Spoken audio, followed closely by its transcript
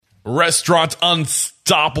Restaurant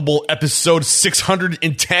Unstoppable, episode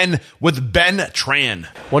 610 with Ben Tran.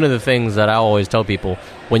 One of the things that I always tell people,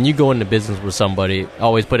 when you go into business with somebody,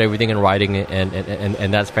 always put everything in writing,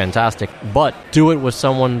 and that's fantastic. But do it with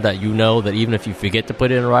someone that you know that even if you forget to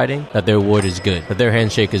put it in writing, that their word is good, that their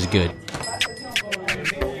handshake is good.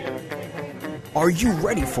 Are you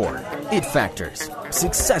ready for it factors,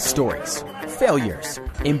 success stories, failures,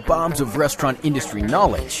 and bombs of restaurant industry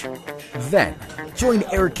knowledge? Then, join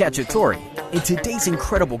Eric Cacciatore and today's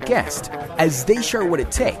incredible guest as they share what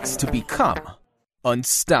it takes to become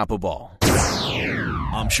unstoppable.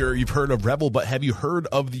 I'm sure you've heard of Revel, but have you heard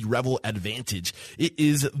of the Revel Advantage? It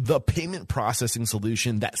is the payment processing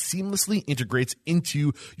solution that seamlessly integrates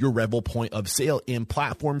into your Revel point of sale and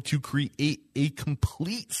platform to create a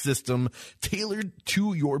complete system tailored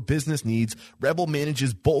to your business needs. Revel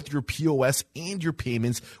manages both your POS and your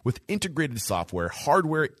payments with integrated software,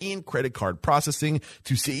 hardware, and credit card processing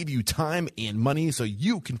to save you time and money so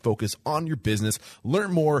you can focus on your business.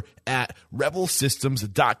 Learn more at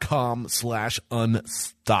revelsystems.com/unstoppable.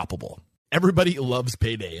 Everybody loves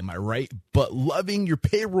payday, am I right? But loving your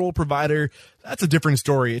payroll provider, that's a different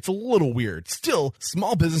story. It's a little weird. Still,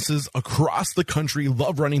 small businesses across the country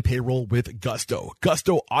love running payroll with Gusto.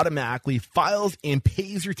 Gusto automatically files and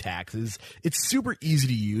pays your taxes. It's super easy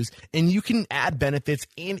to use, and you can add benefits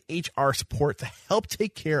and HR support to help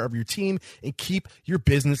take care of your team and keep your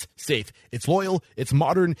business safe. It's loyal, it's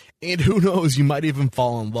modern, and who knows, you might even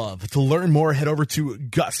fall in love. To learn more, head over to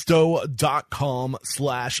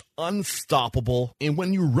gusto.com/unstoppable. And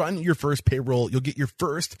when you run your first payroll, you'll get your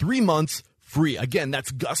first 3 months free. Again,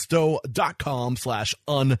 that's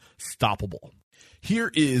gusto.com/unstoppable.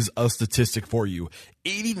 Here is a statistic for you.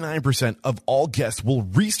 89% of all guests will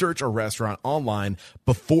research a restaurant online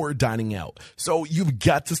before dining out. So you've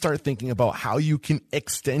got to start thinking about how you can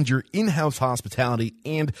extend your in-house hospitality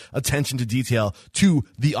and attention to detail to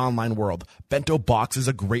the online world. Bento Box is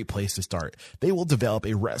a great place to start. They will develop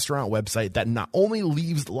a restaurant website that not only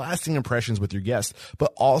leaves lasting impressions with your guests,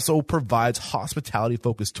 but also provides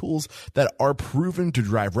hospitality-focused tools that are proven to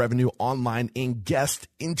drive revenue online and guests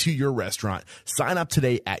into your restaurant. Sign up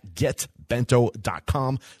today at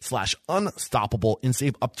getbento.com/unstoppable and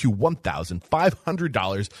save up to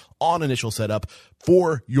 $1,500 on initial setup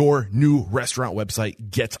for your new restaurant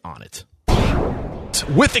website. Get on it.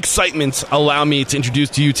 With excitement, allow me to introduce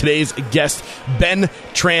to you today's guest, Ben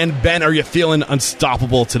Tran. Ben, are you feeling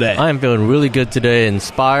unstoppable today? I am feeling really good today,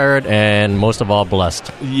 inspired, and most of all,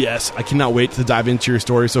 blessed. Yes, I cannot wait to dive into your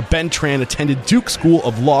story. So Ben Tran attended Duke School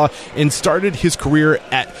of Law and started his career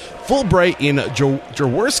at Fulbright in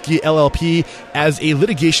Jaworski LLP as a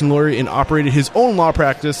litigation lawyer and operated his own law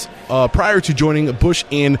practice prior to joining Bush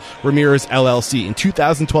and Ramirez LLC. In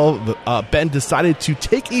 2012, Ben decided to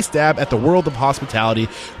take a stab at the world of hospitality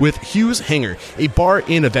with Hughes Hangar, a bar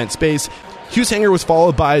and event space. Hughes Hangar was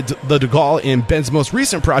followed by the De Gaulle and Ben's most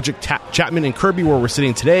recent project, Chapman and Kirby, where we're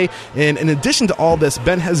sitting today. And in addition to all this,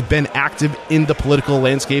 Ben has been active in the political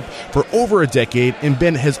landscape for over a decade, and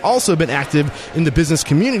Ben has also been active in the business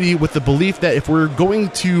community with the belief that if we're going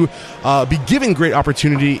to be given great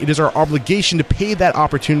opportunity, it is our obligation to pay that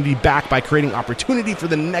opportunity back by creating opportunity for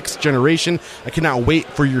the next generation. I cannot wait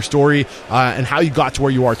for your story and how you got to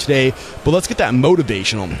where you are today. But let's get that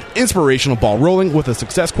motivational, inspirational ball rolling with a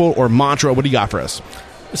success quote or mantra. What do you got for us?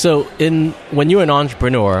 So when you're an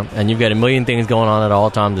entrepreneur and you've got a million things going on at all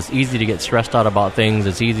times, it's easy to get stressed out about things.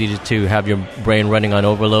 It's easy to have your brain running on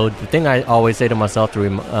overload. The thing I always say to myself to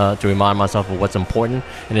remind myself of what's important,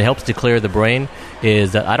 and it helps to clear the brain,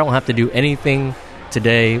 is that I don't have to do anything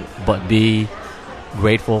today but be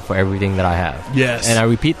grateful for everything that I have. Yes. And I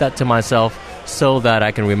repeat that to myself so that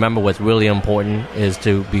I can remember what's really important is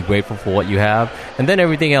to be grateful for what you have. And then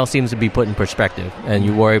everything else seems to be put in perspective. And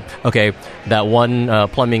you worry, okay, that one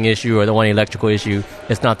plumbing issue or the one electrical issue,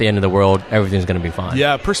 it's not the end of the world. Everything's going to be fine.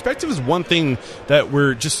 Yeah, perspective is one thing that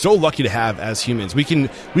we're just so lucky to have as humans. We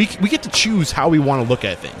get to choose how we want to look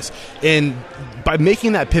at things. And by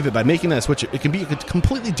making that pivot, by making that switch, it can be a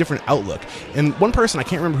completely different outlook. And one person, I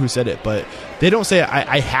can't remember who said it, but they don't say,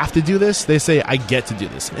 I have to do this. They say, I get to do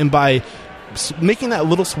this. And by making that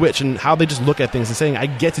little switch and how they just look at things and saying, I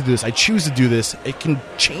get to do this, I choose to do this, it can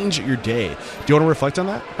change your day. Do you want to reflect on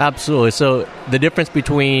that? Absolutely. So the difference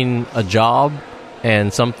between a job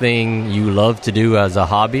and something you love to do as a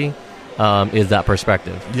hobby is that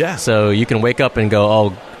perspective. Yeah. So you can wake up and go,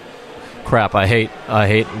 oh, crap, I hate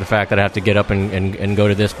the fact that I have to get up and go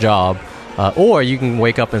to this job. Or you can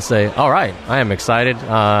wake up and say, all right, I am excited.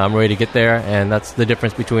 I'm ready to get there. And that's the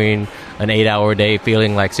difference between an 8-hour day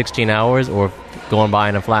feeling like 16 hours or going by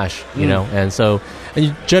in a flash, you know. And so and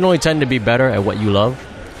you generally tend to be better at what you love.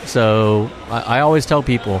 So I always tell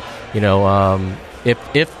people,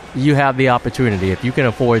 if you have the opportunity, if you can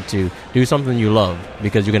afford to do something you love,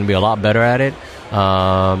 because you're going to be a lot better at it,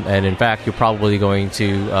 and in fact, you're probably going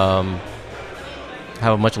to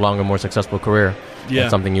have a much longer, more successful career. Yeah.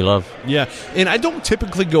 At something you love. Yeah, and I don't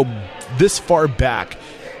typically go this far back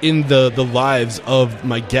in the lives of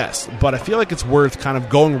my guests, but I feel like it's worth kind of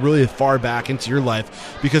going really far back into your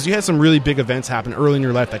life, because you had some really big events happen early in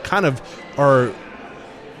your life that kind of are,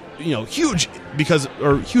 huge,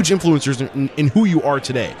 or huge influencers in who you are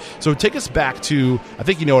today. So take us back to, I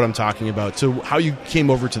think you know what I'm talking about, to how you came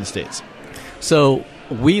over to the States. So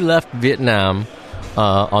we left Vietnam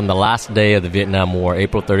on the last day of the Vietnam War,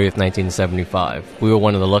 April 30th, 1975. We were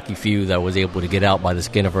one of the lucky few that was able to get out by the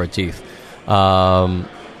skin of our teeth.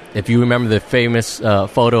 If you remember the famous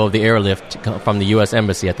photo of the airlift from the U.S.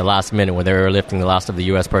 Embassy at the last minute, where they were airlifting the last of the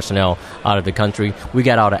U.S. personnel out of the country, we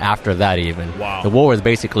got out after that even. Wow. The war was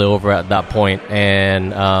basically over at that point,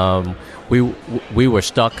 and we were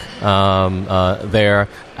stuck there,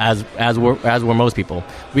 as were most people.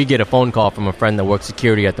 We get a phone call from a friend that works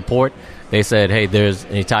security at the port. They said, hey, there's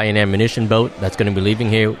an Italian ammunition boat that's going to be leaving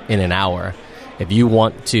here in an hour. If you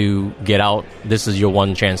want to get out, this is your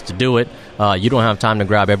one chance to do it. You don't have time to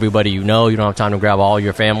grab everybody you know. You don't have time to grab all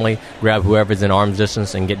your family. Grab whoever's in arm's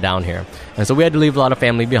distance and get down here. And so we had to leave a lot of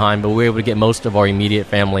family behind, but we were able to get most of our immediate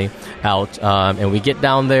family out. And we get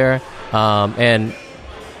down there, and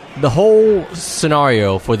the whole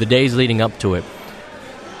scenario for the days leading up to it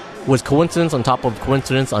was coincidence on top of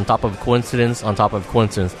coincidence on top of coincidence on top of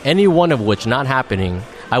coincidence, any one of which not happening,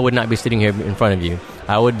 I would not be sitting here in front of you.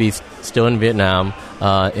 I would be still in Vietnam,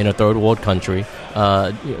 in a third world country,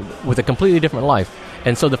 with a completely different life.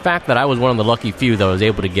 And so the fact that I was one of the lucky few that was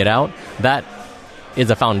able to get out, that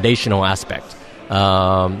is a foundational aspect.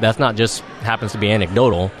 That's not just happens to be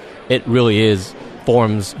anecdotal. It really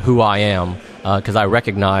forms who I am, because I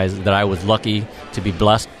recognize that I was lucky to be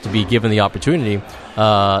blessed to be given the opportunity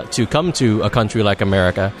to come to a country like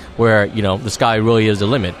America, where the sky really is the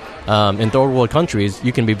limit. In third world countries,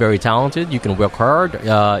 you can be very talented, you can work hard,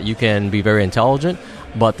 you can be very intelligent,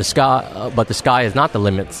 but the sky is not the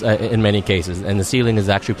limit in many cases, and the ceiling is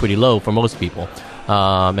actually pretty low for most people.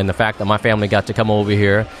 And the fact that my family got to come over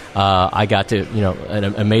here, I got to, an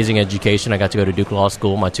amazing education. I got to go to Duke Law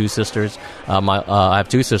School. My two sisters, I have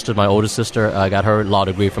two sisters. My oldest sister got her law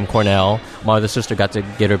degree from Cornell. My other sister got to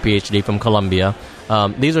get her PhD from Columbia.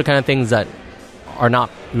 These are kind of things that are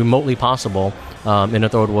not remotely possible in a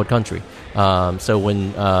third world country. So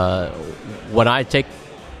when I take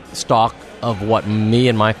stock of what me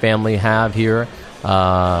and my family have here,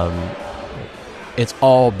 it's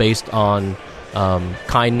all based on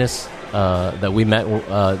kindness that we met,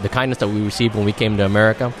 the kindness that we received when we came to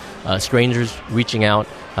America, strangers reaching out,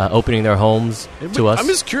 opening their homes to us. I'm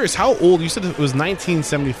just curious, how old, you said it was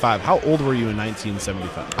 1975, how old were you in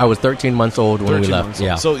 1975? I was 13 months old when we left.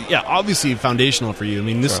 Yeah. So yeah, obviously foundational for you. I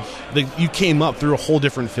mean, you came up through a whole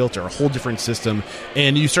different filter, a whole different system,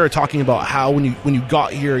 and you started talking about how when you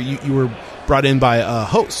got here, you were brought in by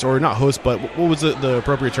hosts, or not hosts, but what was the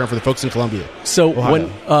appropriate term for the folks in Columbia? So Ohio.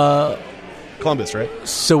 when Columbus, right?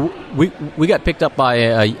 So we got picked up by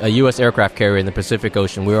a U.S. aircraft carrier in the Pacific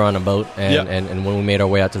Ocean. We were on a boat, and when we made our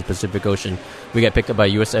way out to the Pacific Ocean, we got picked up by a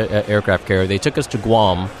U.S. aircraft carrier. They took us to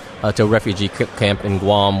Guam, to a refugee camp in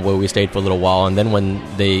Guam, where we stayed for a little while. And then when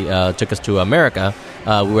they took us to America,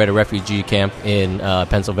 we were at a refugee camp in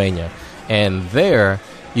Pennsylvania. And there,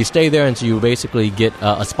 you stay there until you basically get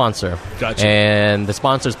a sponsor. Gotcha. And the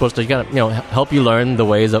sponsor is supposed to help you learn the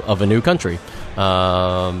ways of a new country.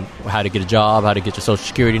 How to get a job, how to get your social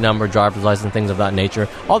security number, driver's license, things of that nature.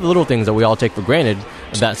 All the little things that we all take for granted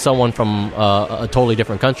that someone from a totally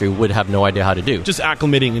different country would have no idea how to do. Just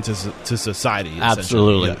acclimating into society.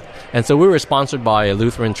 Absolutely. Yeah. And so we were sponsored by a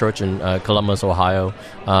Lutheran church in Columbus, Ohio.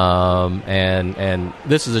 And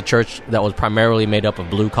this is a church that was primarily made up of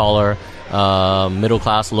blue-collar, middle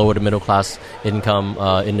class, lower to middle class income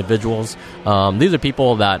individuals. These are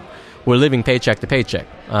people that were living paycheck to paycheck,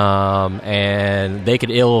 and they could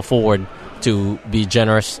ill afford to be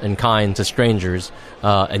generous and kind to strangers,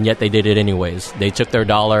 and yet they did it anyways. They took their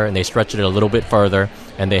dollar and they stretched it a little bit further,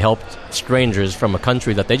 and they helped strangers from a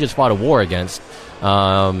country that they just fought a war against.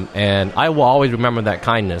 And I will always remember that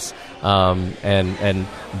kindness, and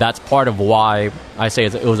that's part of why I say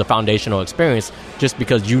it was a foundational experience, just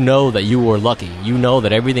because you know that you were lucky. You know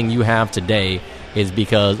that everything you have today is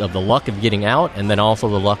because of the luck of getting out, and then also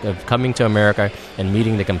the luck of coming to America and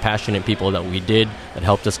meeting the compassionate people that we did that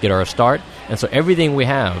helped us get our start. And so everything we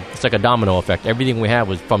have, it's like a domino effect. Everything we have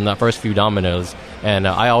was from that first few dominoes. And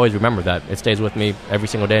I always remember that. It stays with me every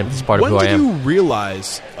single day. It's part of who I am. When did you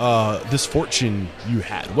realize this fortune you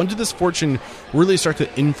had? When did this fortune really start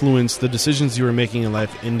to influence the decisions you were making in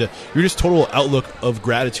life and your just total outlook of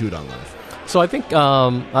gratitude on life? So I think, as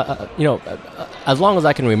long as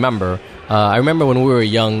I can remember, I remember when we were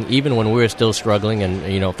young, even when we were still struggling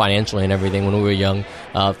and, financially and everything, when we were young,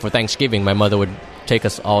 for Thanksgiving, my mother would take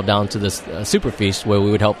us all down to this super feast where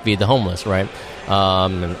we would help feed the homeless, right?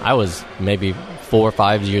 And I was maybe 4 or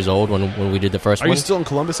 5 years old when we did the first one. Are you still in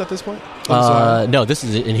Columbus at this point? No, this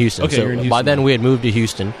is in Houston. Okay, so you're in Houston. By then we had moved to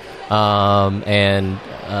Houston, my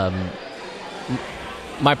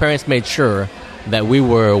parents made sure that we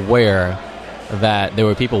were aware that there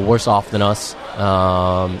were people worse off than us,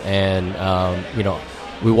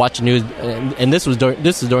 we watched the news, and this is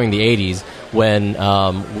during the 80s when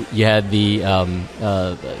you had the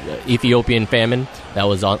Ethiopian famine that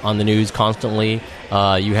was on the news constantly.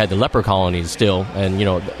 You had the leper colonies still, and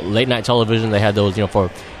late night television, they had those, for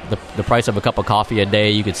the price of a cup of coffee a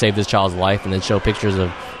day, you could save this child's life, and then show pictures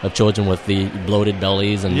of children with the bloated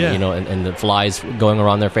bellies and and the flies going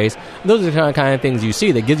around their face. Those are the kind of things you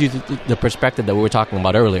see that gives you the perspective that we were talking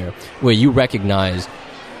about earlier, where you recognize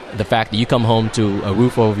the fact that you come home to a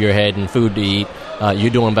roof over your head and food to eat.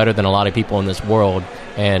 You're doing better than a lot of people in this world.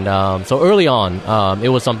 And so early on, it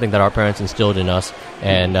was something that our parents instilled in us,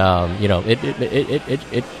 and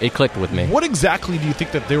it clicked with me. What exactly do you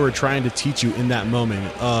think that they were trying to teach you in that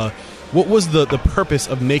moment? What was the purpose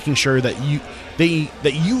of making sure that you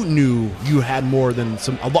knew you had more than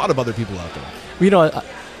a lot of other people out there?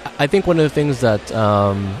 I think one of the things that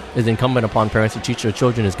is incumbent upon parents to teach their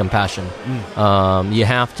children is compassion. You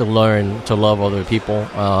have to learn to love other people,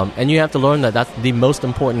 and you have to learn that that's the most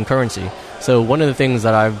important currency. So one of the things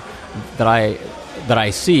that I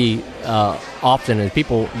see often is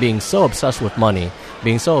people being so obsessed with money,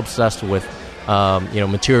 being so obsessed with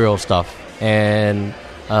material stuff, and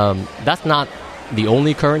that's not the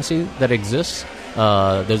only currency that exists.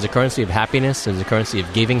 There's a currency of happiness. There's a currency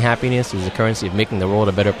of giving happiness. There's a currency of making the world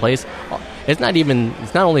a better place. It's not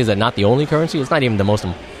only is it not the only currency, it's not even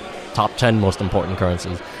the top 10 most important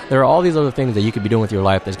currencies. There are all these other things that you could be doing with your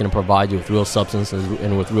life that's going to provide you with real substance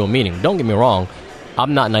and with real meaning. Don't get me wrong.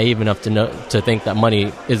 I'm not naive enough to think that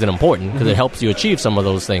money isn't important, because it helps you achieve some of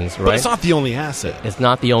those things, right? But it's not the only asset. It's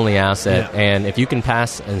not the only asset. Yeah. And if you can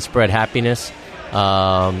pass and spread happiness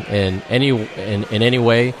in any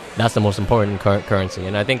way, that's the most important currency.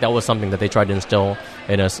 And I think that was something that they tried to instill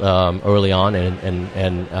in us early on,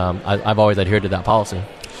 and I've always adhered to that policy.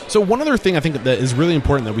 So one other thing I think that is really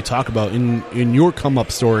important that we talk about in your come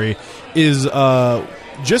up story is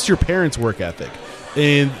just your parents' work ethic,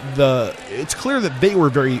 and it's clear that they were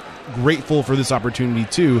very grateful for this opportunity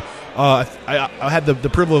too. I had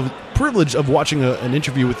the privilege of watching an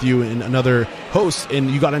interview with you and another host,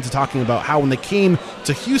 and you got into talking about how when they came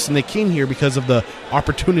to Houston, they came here because of the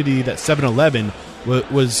opportunity that 7-Eleven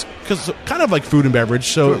was, because kind of like food and beverage,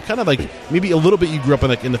 so kind of like maybe a little bit you grew up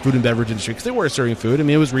in the food and beverage industry, because they were serving food. I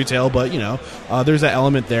mean, it was retail, but there's that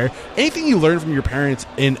element there. Anything you learned from your parents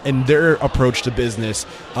and their approach to business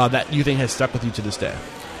that you think has stuck with you to this day?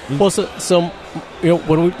 Well, so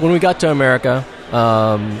when we got to America,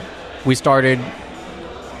 we started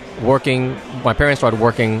working. My parents started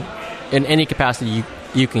working in any capacity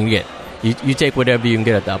you can get. You take whatever you can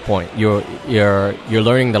get at that point. You're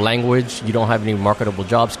learning the language. You don't have any marketable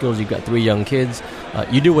job skills. You've got 3 young kids.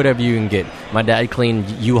 You do whatever you can get. My dad cleaned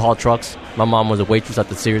U-Haul trucks. My mom was a waitress at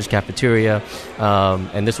the Sears cafeteria,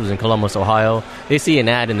 and this was in Columbus, Ohio. They see an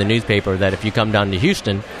ad in the newspaper that if you come down to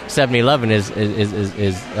Houston, 7-Eleven is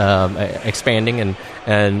expanding,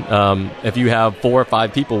 and if you have 4 or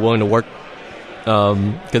 5 people willing to work,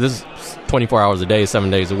 because this is 24 hours a day,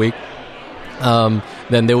 7 days a week,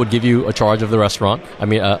 then they would give you a charge of the restaurant. I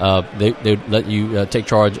mean, they'd let you take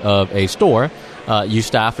charge of a store. You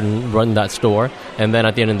staff and run that store, and then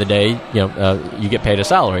at the end of the day, you get paid a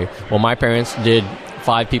salary. Well, my parents did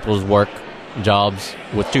 5 people's work jobs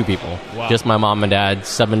with 2 people. Wow. Just my mom and dad,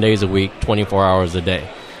 7 days a week, 24 hours a day.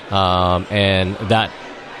 And that,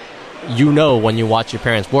 when you watch your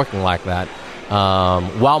parents working like that,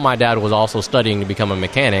 while my dad was also studying to become a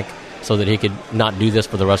mechanic, so that he could not do this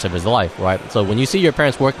for the rest of his life, right? So when you see your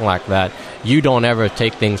parents working like that, you don't ever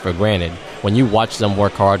take things for granted. When you watch them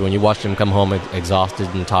work hard, when you watch them come home exhausted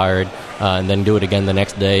and tired, and then do it again the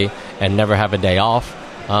next day and never have a day off,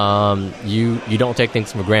 you don't take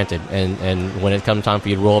things for granted. And when it comes time for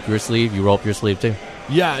you to roll up your sleeve, you roll up your sleeve too.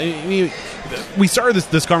 Yeah, I mean, we started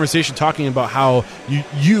this conversation talking about how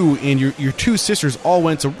you and your two sisters all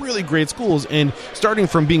went to really great schools, and starting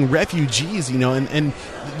from being refugees, and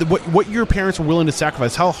what your parents were willing to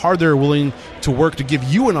sacrifice, how hard they were willing to work to give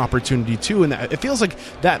you an opportunity too, and it feels like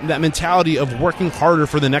that mentality of working harder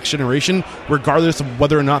for the next generation, regardless of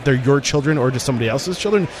whether or not they're your children or just somebody else's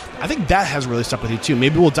children. I think that has really stuck with you too.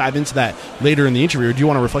 Maybe we'll dive into that later in the interview. Or do you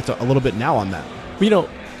want to reflect a little bit now on that?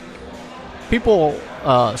 People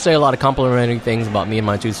say a lot of complimentary things about me and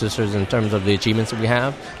my two sisters in terms of the achievements that we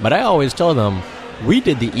have, but I always tell them we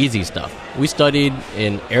did the easy stuff. We studied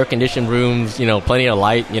in air-conditioned rooms, plenty of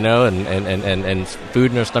light, and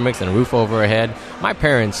food in our stomachs and a roof over our head. My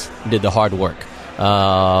parents did the hard work.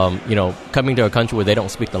 Coming to a country where they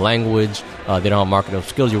don't speak the language, they don't have marketable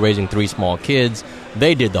skills, you're raising 3 small kids,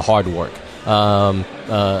 they did the hard work.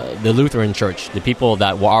 The Lutheran Church, the people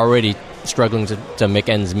that were already struggling to make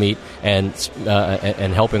ends meet and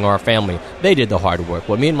helping our family, they did the hard work.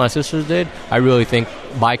 What me and my sisters did, I really think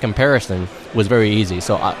by comparison was very easy.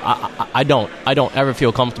 So I don't ever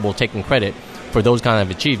feel comfortable taking credit for those kind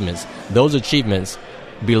of achievements. Those achievements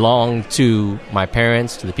belong to my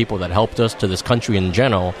parents, to the people that helped us, to this country in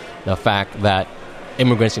general. The fact that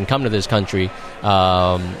immigrants can come to this country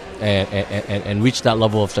and reach that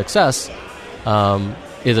level of success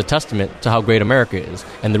is a testament to how great America is.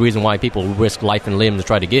 And the reason why people risk life and limb to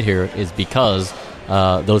try to get here is because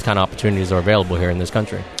those kind of opportunities are available here in this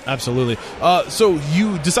country. Absolutely. So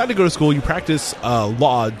you decided to go to school. You practice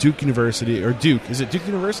law at Duke University, or Duke. Is it Duke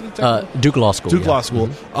University? Duke Law School. Duke Law School.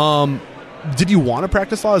 Mm-hmm. Did you want to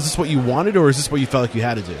practice law? Is this what you wanted, or is this what you felt like you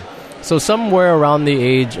had to do? So somewhere around the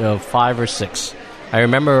age of 5 or 6, I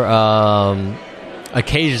remember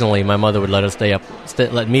occasionally my mother would let me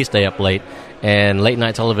stay up late. And late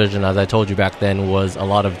night television, as I told you back then, was a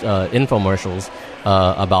lot of infomercials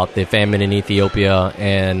about the famine in Ethiopia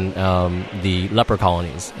and the leper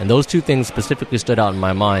colonies. And those two things specifically stood out in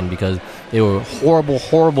my mind because they were horrible,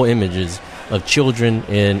 horrible images of children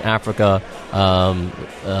in Africa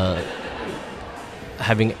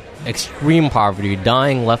having extreme poverty,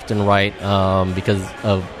 dying left and right because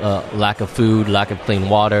of lack of food, lack of clean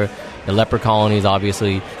water. The leper colonies,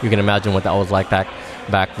 obviously, you can imagine what that was like back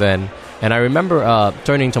then. And I remember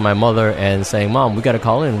turning to my mother and saying, "Mom, we got to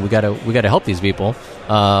call in. We got to help these people."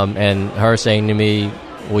 And her saying to me,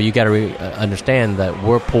 "Well, you got to understand that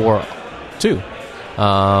we're poor too."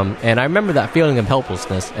 And I remember that feeling of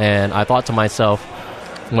helplessness. And I thought to myself,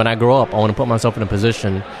 when I grow up, I want to put myself in a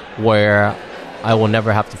position where I will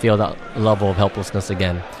never have to feel that level of helplessness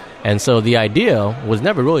again. And so the idea was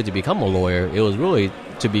never really to become a lawyer. It was really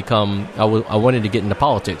to become, I wanted to get into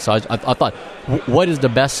politics. So I thought, what is the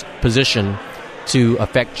best position to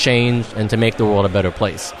affect change and to make the world a better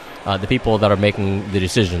place? The people that are making the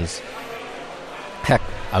decisions. Heck,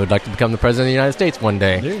 I would like to become the President of the United States one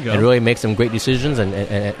day. There you go. And really make some great decisions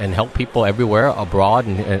and help people everywhere, abroad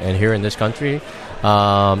and here in this country.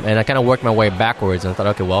 And I kind of worked my way backwards and thought,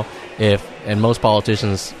 okay, well, and most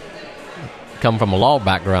politicians come from a law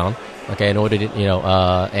background, okay, in order to,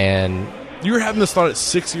 and... You were having this thought at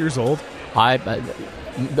 6 years old? My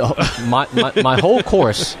whole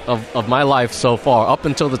course of my life so far, up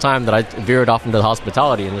until the time that I veered off into the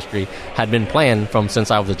hospitality industry, had been planned from since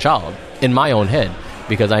I was a child, in my own head.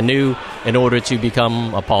 Because I knew in order to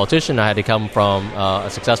become a politician, I had to come from a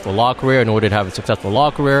successful law career. In order to have a successful law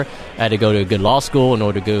career, I had to go to a good law school. In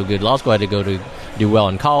order to go to a good law school, I had to go to do well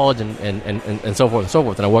in college and so forth and so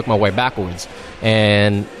forth. And I worked my way backwards.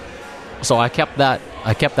 And so I kept that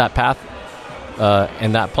path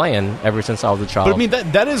and that plan ever since I was a child. But I mean,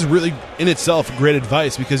 that is really in itself great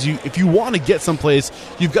advice, because if you want to get someplace,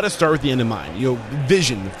 you've got to start with the end in mind.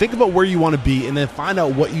 Vision. Think about where you want to be, and then find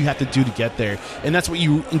out what you have to do to get there. And that's what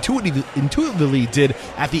you intuitively did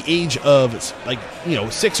at the age of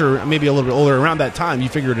 6 or maybe a little bit older. Around that time, you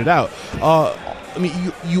figured it out. I mean,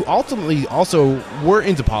 you ultimately also were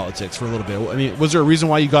into politics for a little bit. I mean, was there a reason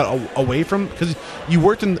why you got away from? Because you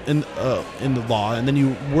worked in the law, and then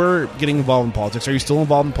you were getting involved in politics. Are you still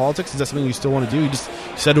involved in politics? Is that something you still want to do? You just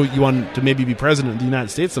said you wanted to maybe be president of the United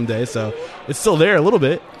States someday, so it's still there a little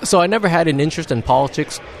bit. So I never had an interest in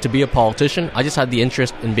politics to be a politician. I just had the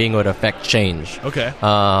interest in being able to affect change. Okay.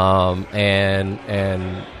 I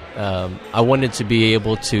wanted to be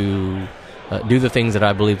able to do the things that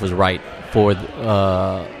I believe was right for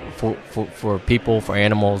people, for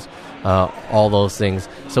animals, all those things.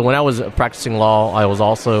 So when I was practicing law, I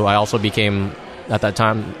also became at that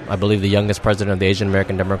time, I believe, the youngest president of the Asian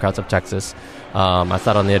American Democrats of Texas. I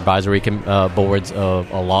sat on the advisory boards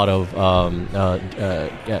of a lot of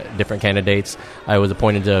different candidates. I was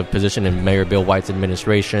appointed to a position in Mayor Bill White's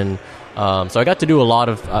administration. So I got to do a lot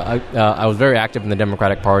of. I was very active in the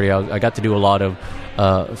Democratic Party. I got to do a lot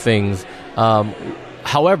of things.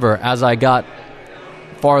 However, as I got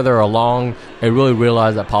farther along, I really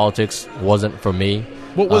realized that politics wasn't for me.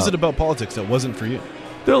 What was it about politics that wasn't for you?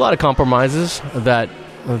 There are a lot of compromises that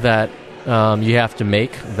you have to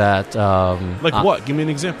make. That what? Give me an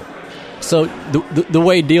example. So the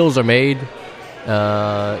way deals are made,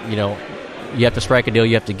 you have to strike a deal.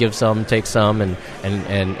 You have to give some, take some, and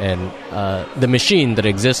the machine that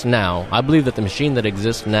exists now. I believe that the machine that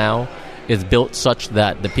exists now is built such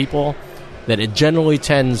that the people, that it generally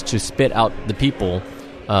tends to spit out the people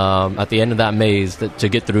at the end of that maze to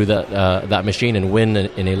get through that machine and win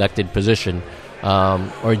an elected position.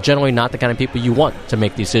 Are generally not the kind of people you want to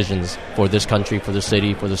make decisions for this country, for the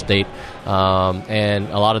city, for the state. And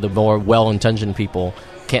a lot of the more well-intentioned people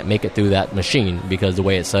can't make it through that machine because the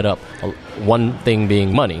way it's set up. One thing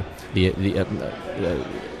being money.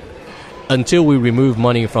 Until we remove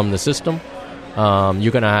money from the system,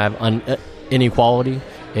 you're going to have inequality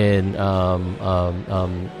in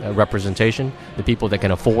representation. The people that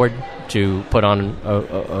can afford to put on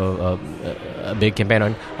a big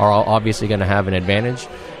campaign are obviously going to have an advantage.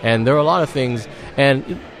 And there are a lot of things.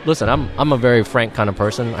 And listen, I'm a very frank kind of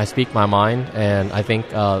person. I speak my mind, and I think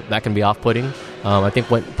that can be off-putting. I think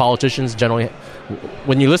when politicians generally,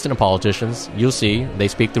 when you listen to politicians, you'll see they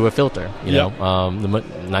speak through a filter. The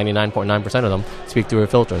 99.9% of them speak through a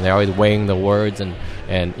filter, and they're always weighing the words, and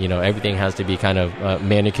everything has to be kind of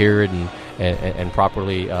manicured and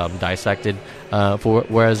properly dissected.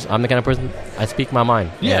 Whereas I'm the kind of person, I speak my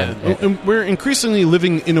mind. Yeah, and we're increasingly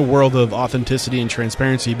living in a world of authenticity and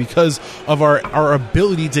transparency because of our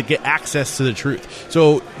ability to get access to the truth.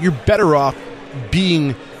 So you're better off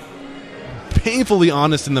being painfully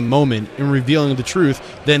honest in the moment and revealing the truth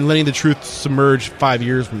than letting the truth submerge 5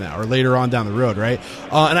 years from now or later on down the road, right?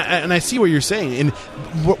 And I see what you're saying. And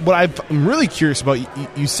what I'm really curious about,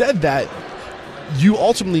 you said that you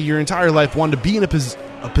ultimately, your entire life, wanted to be in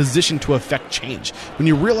a position to affect change. When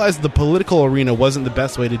you realized the political arena wasn't the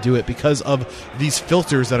best way to do it because of these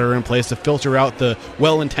filters that are in place to filter out the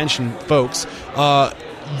well-intentioned folks,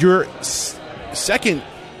 your second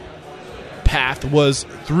path was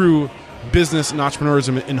through business and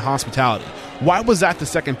entrepreneurism in hospitality. Why was that the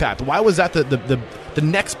second path? Why was that the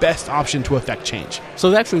next best option to affect change?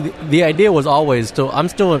 So actually, the idea was always I'm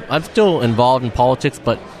still involved in politics,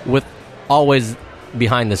 but with always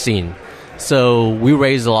behind the scene. So we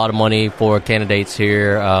raised a lot of money for candidates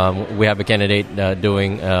here. We have a candidate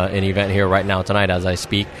doing an event here right now tonight as I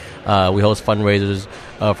speak. We host fundraisers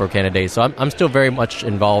for candidates. So I'm still very much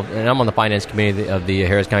involved, and I'm on the finance committee of the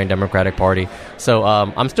Harris County Democratic Party. So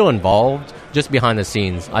I'm still involved just behind the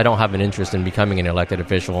scenes. I don't have an interest in becoming an elected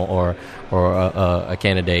official or a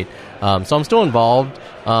candidate. So I'm still involved.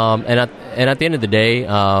 And at the end of the day,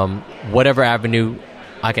 whatever avenue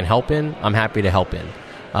I can help in, I'm happy to help in.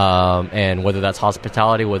 And whether that's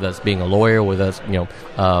hospitality, whether that's being a lawyer, whether that's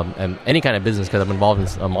and any kind of business, because I'm involved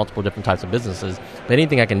in multiple different types of businesses. But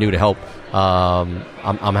anything I can do to help,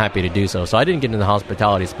 I'm happy to do so. So I didn't get into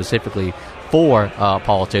hospitality specifically for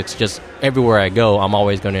politics. Just everywhere I go, I'm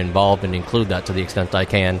always going to involve and include that to the extent I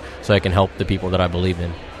can, so I can help the people that I believe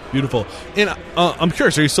in. Beautiful. And I'm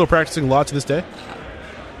curious, are you still practicing law to this day?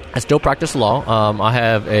 I still practice law. I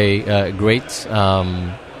have a great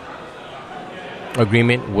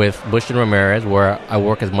agreement with Bush and Ramirez where I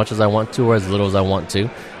work as much as I want to or as little as I want to.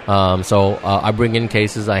 So I bring in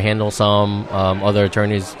cases. I handle some. Other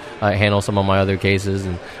attorneys handle some of my other cases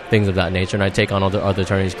and things of that nature. And I take on other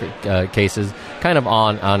attorneys' cases kind of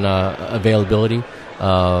on availability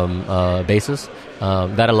basis.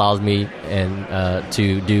 That allows me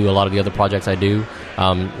to do a lot of the other projects I do.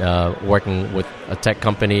 Working with a tech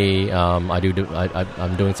company, I'm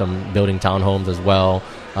doing some building townhomes as well.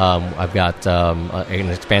 I've got an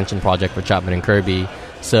expansion project for Chapman and Kirby.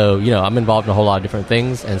 So, I'm involved in a whole lot of different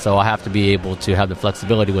things, and so I have to be able to have the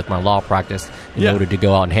flexibility with my law practice in order to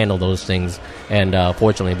go out and handle those things. And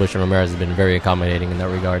fortunately, Bush and Ramirez has been very accommodating in that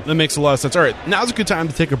regard. That makes a lot of sense. All right, now's a good time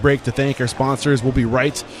to take a break to thank our sponsors. We'll be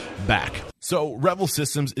right back. So Revel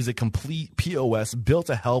Systems is a complete POS built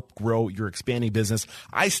to help grow your expanding business.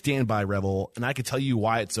 I stand by Revel, and I can tell you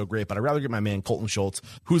why it's so great, but I'd rather get my man Colton Schultz,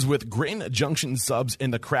 who's with Grain Junction Subs in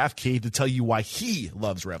the Craft Cave, to tell you why he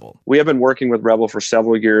loves Revel. We have been working with Revel for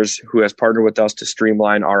several years, who has partnered with us to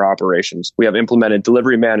streamline our operations. We have implemented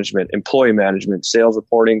delivery management, employee management, sales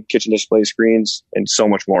reporting, kitchen display screens, and so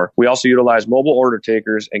much more. We also utilize mobile order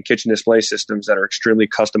takers and kitchen display systems that are extremely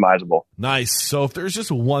customizable. Nice. So if there's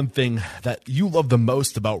just one thing that you love the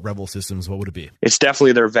most about Revel Systems, what would it be? It's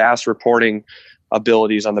definitely their vast reporting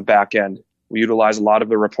abilities on the back end. We utilize a lot of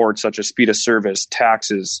the reports such as speed of service,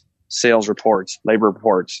 taxes, sales reports, labor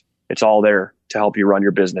reports. It's all there to help you run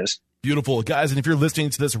your business. Beautiful, guys. And if you're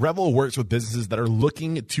listening to this, Revel works with businesses that are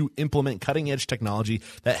looking to implement cutting-edge technology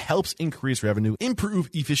that helps increase revenue, improve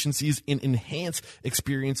efficiencies, and enhance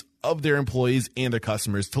experience of their employees and their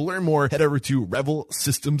customers. To learn more, head over to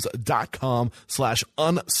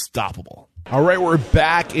revelsystems.com/unstoppable. All right, we're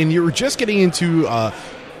back, and you were just getting into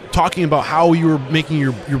talking about how you were making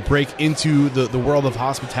your break into the world of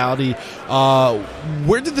hospitality.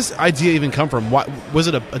 Where did this idea even come from? What was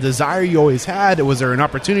it, a desire you always had? Was there an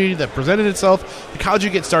opportunity that presented itself? Like, how did you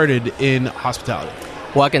get started in hospitality?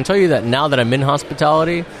 Well, I can tell you that now that I'm in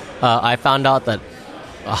hospitality, I found out that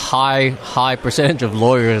a high percentage of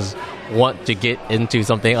lawyers want to get into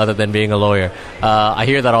something other than being a lawyer. I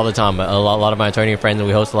hear that all the time. A lot of my attorney friends,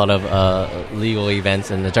 we host a lot of legal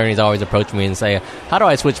events, and attorneys always approach me and say, how do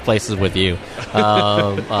I switch places with you?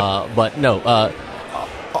 But no,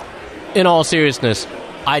 in all seriousness,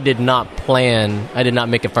 I did not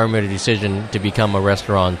make a affirmative decision to become a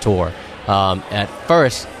restaurateur. At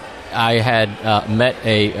first, I had met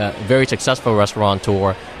a very successful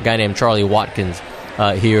restaurateur, a guy named Charlie Watkins,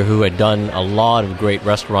 here, who had done a lot of great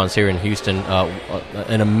restaurants here in Houston,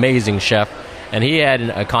 an amazing chef, and he had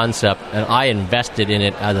a concept, and I invested in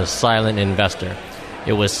it as a silent investor.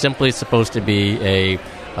 It was simply supposed to be a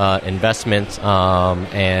investment,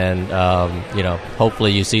 and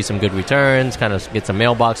hopefully you see some good returns, kind of get some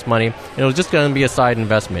mailbox money. And it was just going to be a side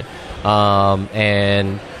investment,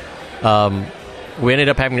 we ended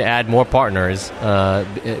up having to add more partners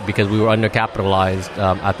because we were undercapitalized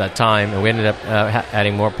at that time, and we ended up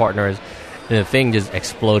adding more partners, and the thing just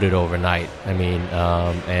exploded overnight. I mean,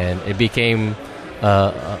 and it became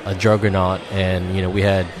a juggernaut, and we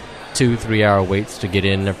had 2-3 hour waits to get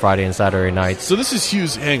in Friday and Saturday nights. So this is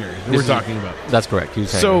Hughes Hangar that we're talking about. That's correct,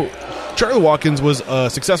 Hughes Hangar. So Charlie Watkins was a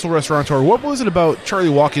successful restaurateur. What was it about Charlie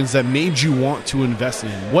Watkins that made you want to invest in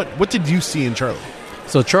him? What did you see in Charlie?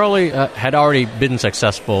 So Charlie had already been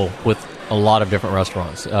successful with a lot of different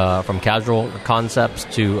restaurants, from casual concepts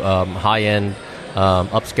to high-end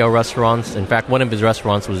upscale restaurants. In fact, one of his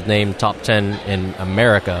restaurants was named Top 10 in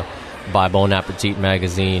America by Bon Appetit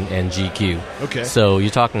magazine and GQ. Okay. So you're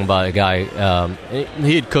talking about a guy,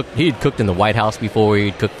 he had cooked in the White House before.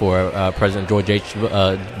 He'd cooked for President George H.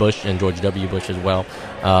 Bush and George W. Bush as well,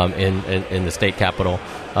 in the state capitol.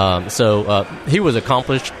 So he was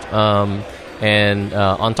accomplished. And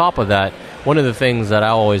on top of that, one of the things that I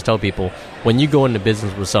always tell people, when you go into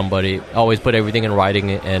business with somebody, always put everything in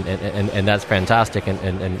writing, and that's fantastic.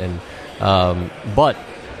 But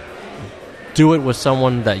do it with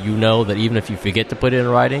someone that you know that even if you forget to put it in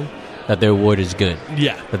writing, that their word is good.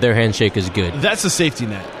 Yeah. That their handshake is good. That's a safety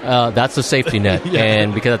net. That's a safety net. Yeah.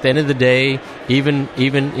 And because at the end of the day, even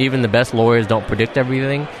the best lawyers don't predict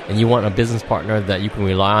everything, and you want a business partner that you can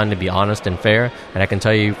rely on to be honest and fair. And I can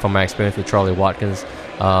tell you from my experience with Charlie Watkins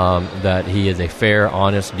that he is a fair,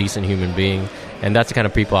 honest, decent human being. And that's the kind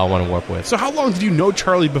of people I want to work with. So how long did you know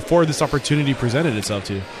Charlie before this opportunity presented itself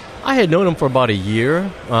to you? I had known him for about a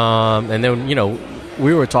year. And then,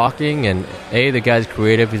 we were talking, and the guy's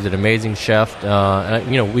creative. He's an amazing chef.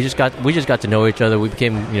 We just got to know each other. We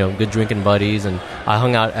became good drinking buddies, and I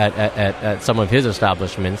hung out at some of his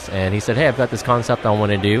establishments. And he said, "Hey, I've got this concept I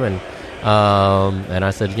want to do," and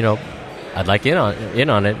I said, I'd like in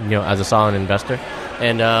on it, as a silent investor.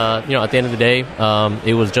 And at the end of the day,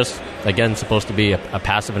 it was just again supposed to be a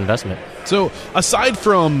passive investment. So aside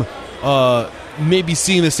from maybe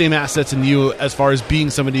seeing the same assets in you as far as being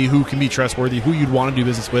somebody who can be trustworthy, who you'd want to do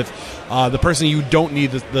business with, the person you don't need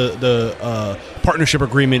the partnership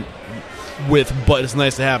agreement with, but it's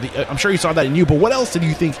nice to have. I'm sure he saw that in you, but what else did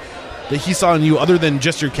you think that he saw in you other than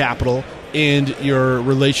just your capital and your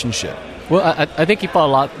relationship? Well, I think he felt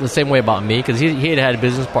a lot the same way about me, because he had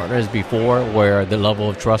business partners before where the level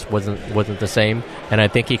of trust wasn't the same, and I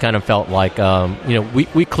think he kind of felt like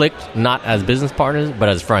we clicked not as business partners but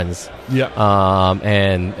as friends. Yeah.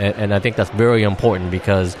 And I think that's very important,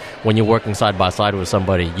 because when you're working side by side with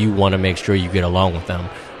somebody, you want to make sure you get along with them.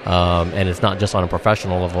 and it's not just on a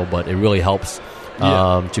professional level, but it really helps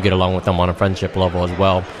to get along with them on a friendship level as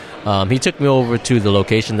well. He took me over to the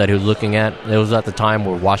location that he was looking at. It was at the time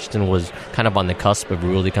where Washington was kind of on the cusp of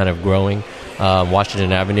really kind of growing.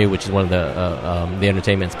 Washington Avenue, which is one of the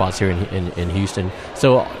entertainment spots here in Houston.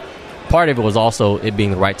 So part of it was also it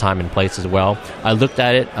being the right time and place as well. I looked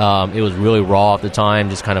at it. It was really raw at the time,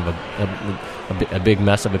 just kind of a big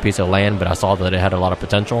mess of a piece of land, but I saw that it had a lot of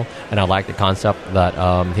potential, and I liked the concept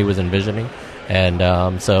that he was envisioning.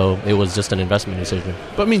 And so it was just an investment decision.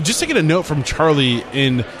 But I mean, just to get a note from Charlie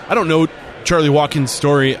I don't know Charlie Watkins'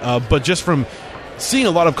 story, but just from seeing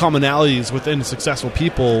a lot of commonalities within successful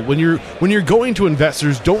people, when you're going to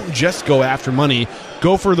investors, don't just go after money.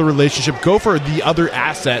 Go for the relationship. Go for the other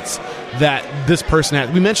assets that this person has.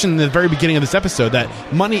 We mentioned in the very beginning of this episode that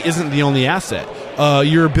money isn't the only asset.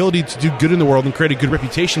 Your ability to do good in the world and create a good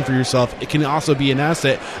reputation for yourself, it can also be an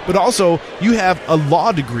asset. But also, you have a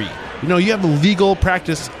law degree. You have a legal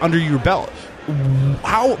practice under your belt.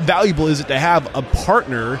 How valuable is it to have a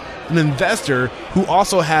partner, an investor, who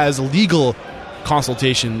also has legal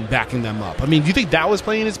consultation backing them up? I mean, do you think that was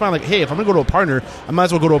playing in his mind? Like, hey, if I'm going to go to a partner, I might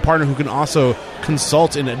as well go to a partner who can also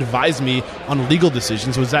consult and advise me on legal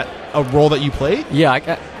decisions. Was that a role that you played? Yeah,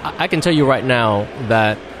 I can tell you right now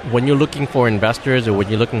that when you're looking for investors or when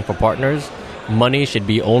you're looking for partners, money should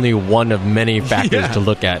be only one of many factors to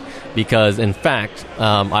look at. Because, in fact,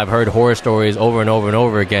 I've heard horror stories over and over and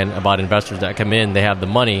over again about investors that come in, they have the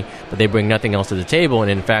money, but they bring nothing else to the table, and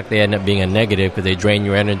in fact, they end up being a negative because they drain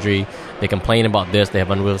your energy, they complain about this, they have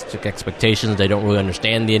unrealistic expectations, they don't really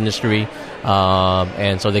understand the industry,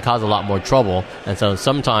 and so they cause a lot more trouble. And so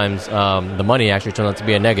sometimes the money actually turns out to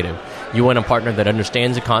be a negative. You want a partner that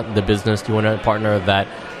understands the business, you want a partner that,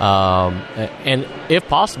 and if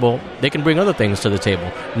possible, they can bring other things to the table.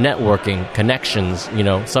 Networking, connections,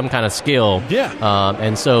 some kind of skill.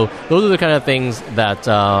 And so those are the kind of things that,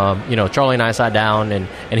 Charlie and I sat down, and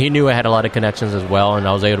he knew I had a lot of connections as well, and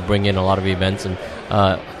I was able to bring in a lot of events. And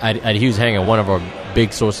at Hughes Hangar, one of our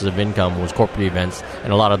big sources of income was corporate events,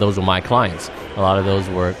 and a lot of those were my clients. A lot of those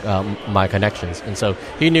were my connections. And so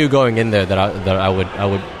he knew going in there that I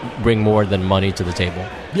would bring more than money to the table.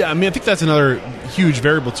 Yeah, I mean, I think that's another huge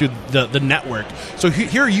variable too, the network. So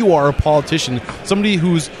here you are, a politician, somebody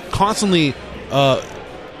who's constantly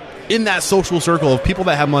in that social circle of people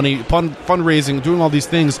that have money, fundraising, doing all these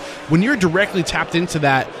things. When you're directly tapped into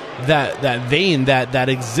that vein, that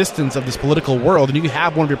existence of this political world, and you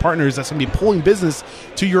have one of your partners that's going to be pulling business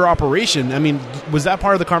to your operation, I mean, was that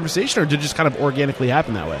part of the conversation, or did it just kind of organically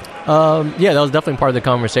happen that way? Yeah, that was definitely part of the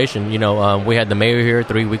conversation. We had the mayor here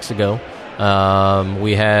 3 weeks ago.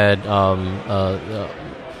 We had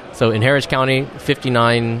so in Harris County,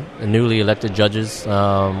 59 newly elected judges.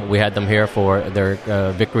 We had them here for their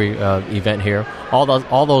victory event here.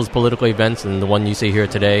 All those political events, and the one you see here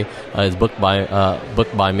today is booked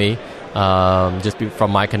by me, just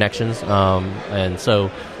from my connections. And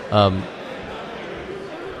so a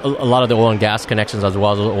lot of the oil and gas connections as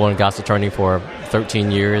well. As an oil and gas attorney for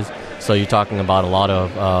 13 years. So you're talking about a lot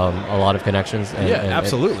of connections. And,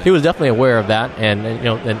 absolutely. And he was definitely aware of that, and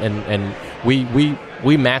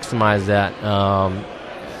we maximize that.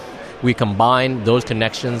 We combine those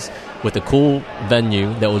connections with a cool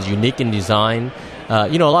venue that was unique in design. A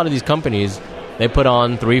lot of these companies, they put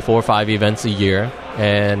on 3, 4, 5 events a year,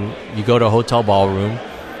 and you go to a hotel ballroom.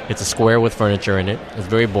 It's a square with furniture in it. It's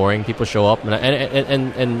very boring. People show up,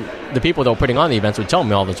 and the people that were putting on the events would tell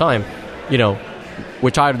me all the time, we're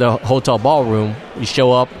tired of the hotel ballroom. You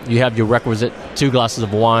show up, you have your requisite 2 glasses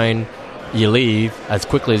of wine, you leave as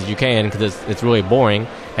quickly as you can because it's really boring.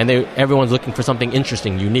 And everyone's looking for something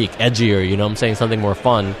interesting, unique, edgier, something more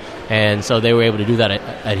fun. And so they were able to do that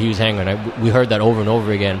at Hughes Hangar. And we heard that over and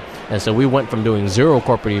over again. And so we went from doing 0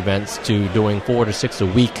 corporate events to doing 4 to 6 a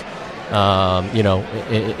week, in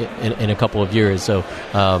a couple of years. So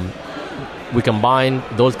we combined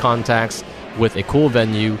those contacts with a cool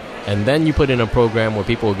venue, and then you put in a program where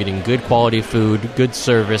people are getting good quality food, good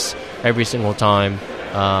service every single time,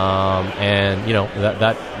 and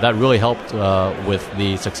that really helped with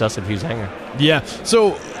the success of Hughes Hangar. Yeah.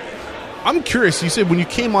 So I'm curious. You said when you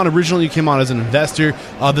came on originally, you came on as an investor.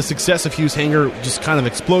 The success of Hughes Hangar just kind of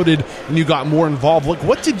exploded, and you got more involved.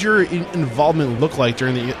 What did your involvement look like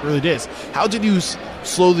during the early days? How did you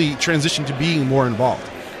slowly transition to being more involved?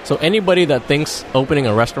 So anybody that thinks opening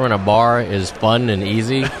a restaurant or bar is fun and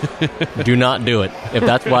easy, do not do it. If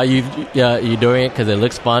that's why you're doing it because it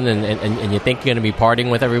looks fun and you think you're going to be partying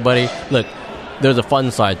with everybody, look, there's a fun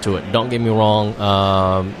side to it. Don't get me wrong.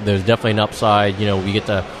 There's definitely an upside. We get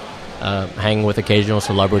to hanging with occasional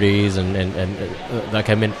celebrities and that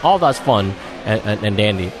come in. All that's fun and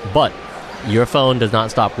dandy. But your phone does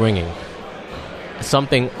not stop ringing.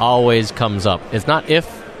 Something always comes up. It's not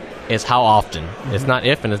if, it's how often. It's not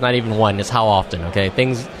if, and it's not even when, it's how often, okay?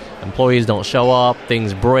 Employees don't show up,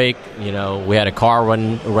 things break. We had a car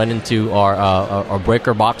run into our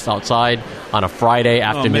breaker box outside on a Friday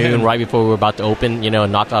afternoon right before we were about to open,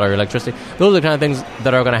 and knocked out our electricity. Those are the kind of things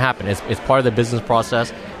that are going to happen. It's part of the business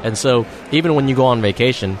process. And so even when you go on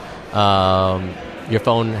vacation, your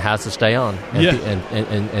phone has to stay on.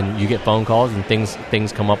 And you get phone calls and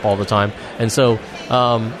things come up all the time. And so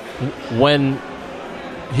when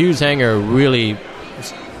Hughes Hangar really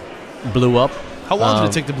blew up. How long did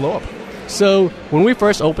it take to blow up? So when we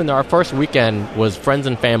first opened, our first weekend was friends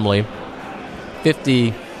and family.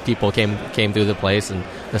 50 people came through the place, and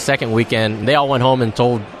the second weekend, they all went home and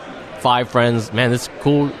told 5 friends, man, this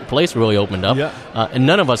cool place really opened up. Yeah. And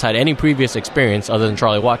none of us had any previous experience other than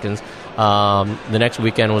Charlie Watkins. The next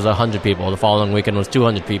weekend was 100 people. The following weekend was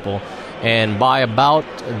 200 people. And by about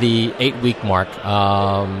the 8-week mark,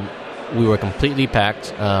 we were completely packed,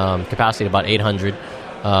 capacity about 800.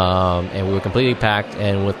 And we were completely packed,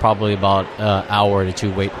 and with probably about an hour to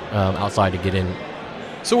 2 wait outside to get in.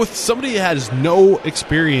 So with somebody that has no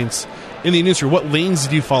experience in the industry, what lanes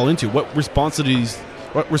did you fall into? What responsibilities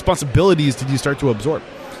did you start to absorb?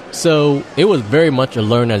 So it was very much a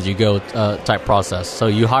learn-as-you-go type process. So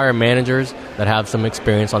you hire managers that have some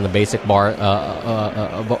experience on the basic bar,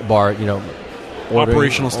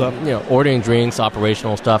 operational stuff. Ordering drinks,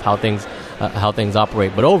 operational stuff, how things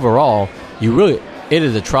operate. But overall, it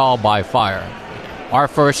is a trial by fire. Our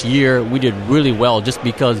first year, we did really well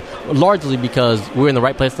largely because we were in the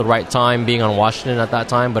right place at the right time, being on Washington at that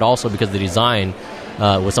time, but also because the design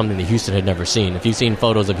was something that Houston had never seen. If you've seen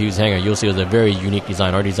photos of Hughes Hangar, you'll see it was a very unique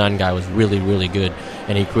design. Our design guy was really, really good,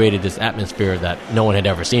 and he created this atmosphere that no one had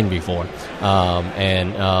ever seen before.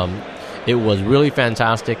 It was really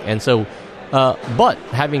fantastic. And so, but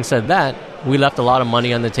having said that, we left a lot of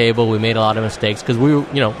money on the table. We made a lot of mistakes because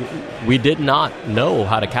we did not know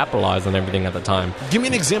how to capitalize on everything at the time. Give me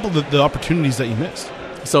an example of the opportunities that you missed.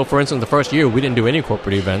 So, for instance, the first year, we didn't do any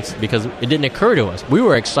corporate events because it didn't occur to us. We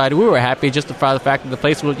were excited. We were happy just by the fact that the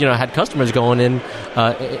place was, had customers going in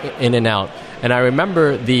and out. And I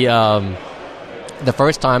remember the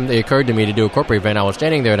first time it occurred to me to do a corporate event, I was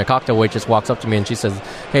standing there, and a cocktail waitress walks up to me, and she says,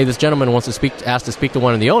 hey, this gentleman wants to ask to speak to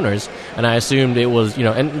one of the owners. And I assumed it was,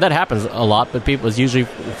 and that happens a lot, but people, it's usually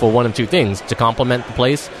for one of two things, to compliment the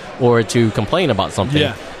place or to complain about something.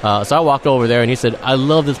 Yeah. So I walked over there, and he said, I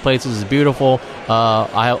love this place. This is beautiful.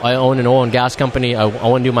 I own an oil and gas company. I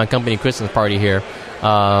want to do my company Christmas party here.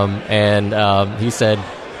 He said...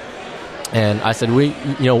 And I said,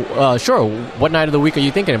 sure, what night of the week are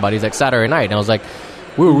you thinking about? He's like, Saturday night. And I was like,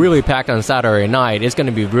 we were really packed on Saturday night. It's going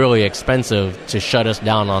to be really expensive to shut us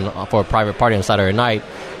down for a private party on Saturday night.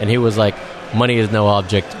 And he was like, money is no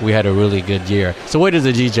object. We had a really good year. So where does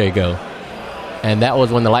the DJ go? And that was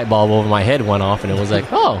when the light bulb over my head went off. And it was like,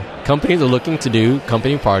 oh, companies are looking to do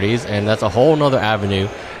company parties. And that's a whole nother avenue.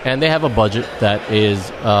 And they have a budget that is,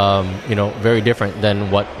 very different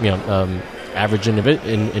than what, average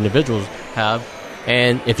individuals have.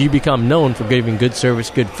 And if you become known for giving good service,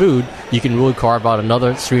 good food, you can really carve out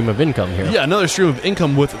another stream of income here. Yeah, another stream of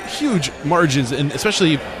income with huge margins, and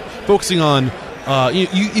especially focusing on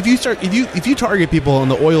if you target people in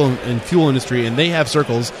the oil and fuel industry, and they have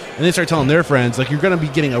circles, and they start telling their friends, like, you're going to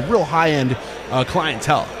be getting a real high end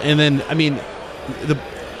clientele. And then, I mean,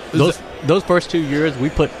 those first 2 years, we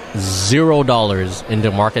put $0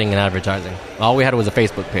 into marketing and advertising. All we had was a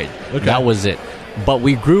Facebook page. Okay. That was it. But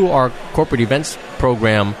we grew our corporate events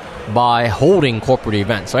program by holding corporate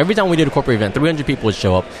events. So every time we did a corporate event, 300 people would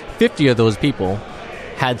show up. 50 of those people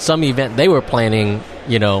had some event they were planning,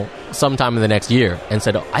 sometime in the next year, and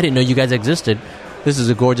said, oh, I didn't know you guys existed. This is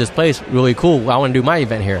a gorgeous place. Really cool. I want to do my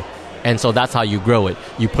event here. And so that's how you grow it.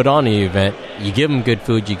 You put on an event, you give them good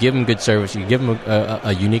food, you give them good service, you give them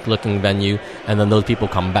a unique-looking venue, and then those people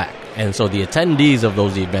come back. And so the attendees of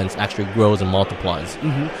those events actually grows and multiplies.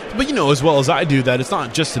 Mm-hmm. But as well as I do, that it's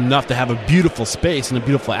not just enough to have a beautiful space and a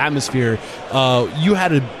beautiful atmosphere. You had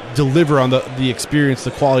to deliver on the experience, the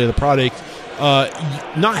quality of the product.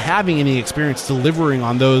 Not having any experience delivering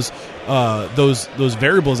on those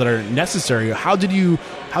variables that are necessary. How did you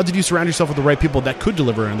surround yourself with the right people that could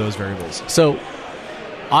deliver on those variables? So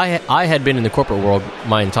I had been in the corporate world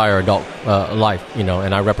my entire adult life,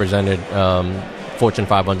 and I represented Fortune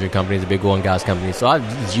 500 companies, a big oil and gas company. So I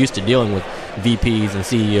was used to dealing with VPs and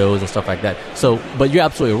CEOs and stuff like that. So, but you're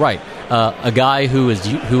absolutely right. A guy who is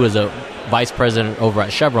a vice president over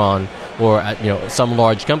at Chevron or at, some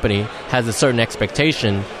large company has a certain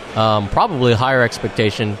expectation, probably a higher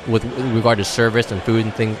expectation with regard to service and food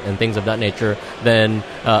and things of that nature than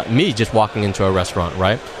me just walking into a restaurant,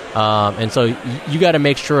 right? And so you got to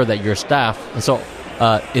make sure that your staff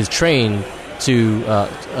is trained to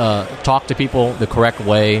talk to people the correct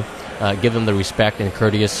way, give them the respect and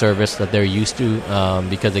courteous service that they're used to,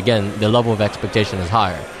 because again, the level of expectation is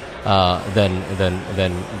higher than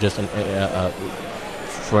just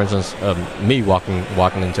for instance, me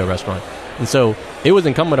walking into a restaurant. And so it was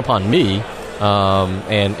incumbent upon me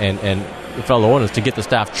and fellow owners to get the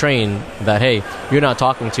staff trained that, hey, you're not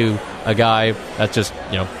talking to a guy that's just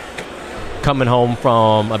coming home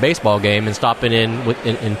from a baseball game and stopping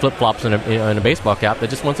in flip-flops and a baseball cap that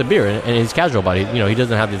just wants a beer and he's casual about it. He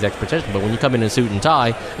doesn't have these expectations. But when you come in a suit and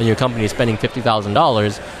tie and your company is spending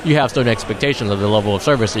 $50,000, you have certain expectations of the level of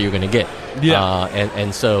service that you're going to get. Yeah.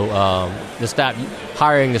 And so the staff,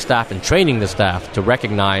 hiring the staff and training the staff to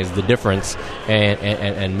recognize the difference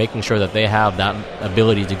and making sure that they have that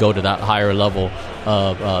ability to go to that higher level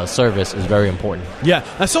of service is very important. Yeah,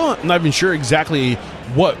 I'm not even sure exactly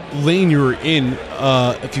what lane you were in,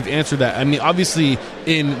 if you've answered that. I mean, obviously,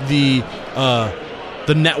 in the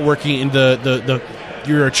networking, in the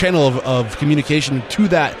you're a channel of communication to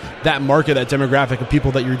that market, that demographic of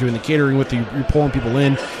people that you're doing the catering with. You're pulling people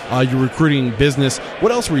in. You're recruiting business.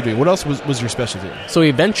 What else were you doing? What else was your specialty? So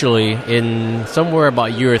eventually, in somewhere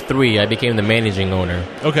about year 3, I became the managing owner.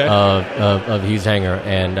 Okay. Of Hughes Hangar,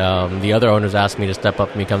 and the other owners asked me to step up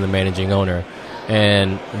and become the managing owner.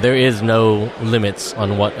 And there is no limits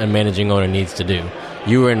on what a managing owner needs to do.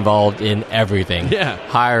 You were involved in everything. Yeah.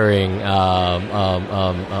 Hiring,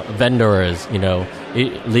 vendors,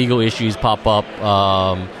 legal issues pop up,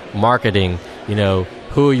 marketing,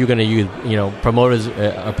 who are you going to use? Promoters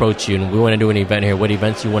approach you, and we want to do an event here. What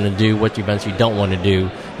events you want to do? What events you don't want to do?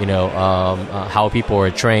 How people are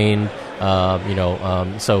trained.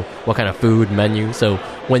 So what kind of food menu? So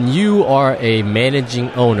when you are a managing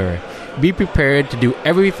owner, be prepared to do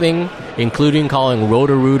everything, including calling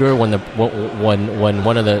Roto-Rooter when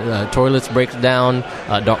one of the toilets breaks down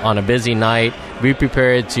on a busy night. Be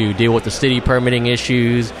prepared to deal with the city permitting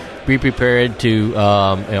issues. Be prepared to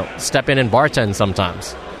step in and bartend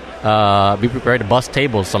sometimes. Be prepared to bust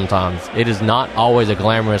tables sometimes. It is not always a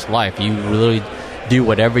glamorous life. You really do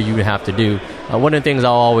whatever you have to do. One of the things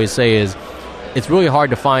I'll always say is it's really hard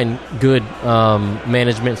to find good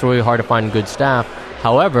management. It's really hard to find good staff.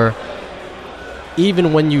 However,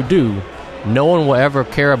 even when you do, no one will ever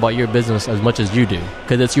care about your business as much as you do,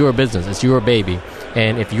 because it's your business, it's your baby.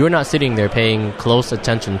 And if you're not sitting there paying close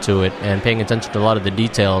attention to it and paying attention to a lot of the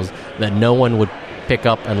details that no one would pick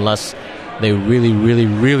up unless they really, really,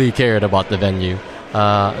 really cared about the venue,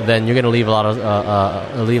 then you're going to leave a lot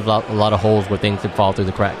of holes where things could fall through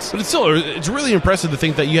the cracks. But it's really impressive to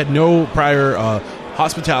think that you had no prior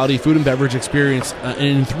hospitality, food and beverage experience, and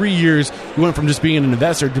in 3 years you went from just being an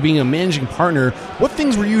investor to being a managing partner. What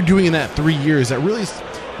things were you doing in that 3 years that really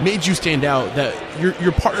made you stand out, that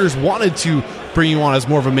your partners wanted to bring you on as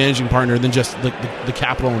more of a managing partner than just the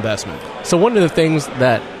capital investment? So one of the things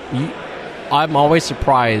that I'm always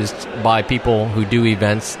surprised by people who do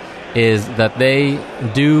events is that they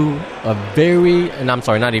do do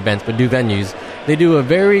venues. They do a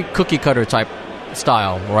very cookie cutter type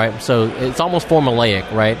style, right? So it's almost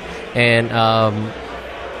formulaic, right? And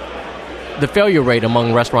the failure rate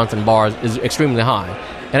among restaurants and bars is extremely high.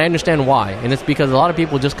 And I understand why. And it's because a lot of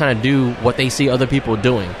people just kind of do what they see other people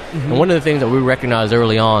doing. Mm-hmm. And one of the things that we recognized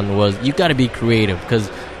early on was you got to be creative, because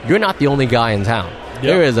you're not the only guy in town. Yep.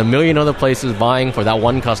 There is a million other places vying for that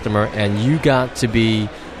one customer, and you got to be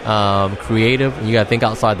creative, and you got to think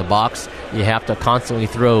outside the box. You have to constantly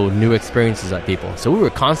throw new experiences at people. So we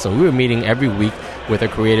were meeting every week with a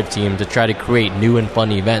creative team to try to create new and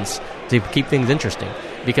fun events to keep things interesting,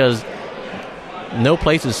 because no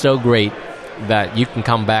place is so great that you can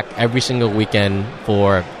come back every single weekend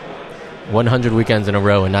for 100 weekends in a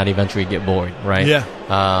row and not eventually get bored, right? Yeah.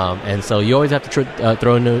 And so you always have to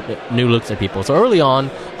throw new looks at people. So early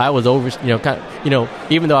on, I was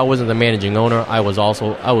even though I wasn't the managing owner, I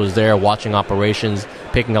was there watching operations,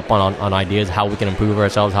 picking up on ideas, how we can improve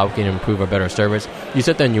ourselves, how we can improve a better service. You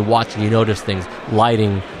sit there and you watch and you notice things,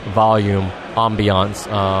 lighting, volume, ambiance,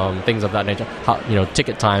 things of that nature,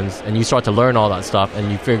 ticket times, and you start to learn all that stuff,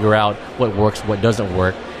 and you figure out what works, what doesn't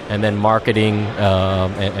work. And then marketing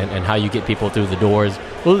and how you get people through the doors.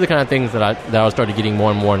 Those are the kind of things that I started getting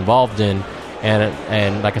more and more involved in.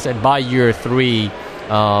 And like I said, by year 3,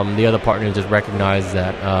 the other partners just recognized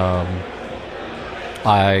that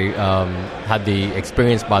I had the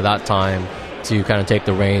experience by that time to kind of take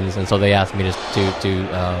the reins, and so they asked me to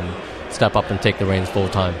step up and take the reins full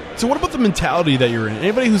time. So what about the mentality that you're in?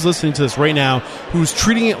 Anybody who's listening to this right now, who's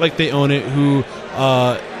treating it like they own it, who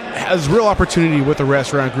has real opportunity with the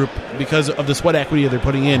restaurant group because of the sweat equity that they're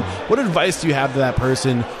putting in, what advice do you have to that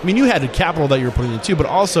person? I mean, you had the capital that you were putting in too, but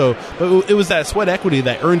it was that sweat equity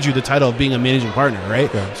that earned you the title of being a managing partner,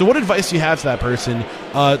 right? Yeah. So what advice do you have to that person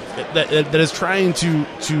that is trying to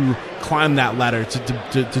climb that ladder,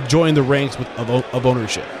 to join the ranks of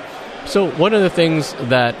ownership? So one of the things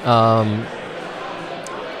that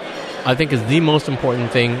I think is the most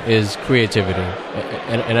important thing is creativity.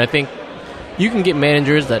 And I think you can get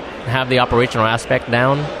managers that have the operational aspect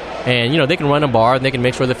down, and they can run a bar and they can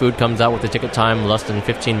make sure the food comes out with the ticket time less than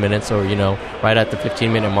 15 minutes, or right at the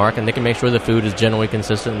 15-minute mark, and they can make sure the food is generally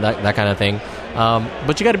consistent, that kind of thing.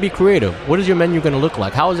 But you got to be creative. What is your menu going to look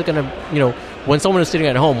like? How is it going to, when someone is sitting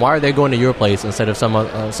at home, why are they going to your place instead of some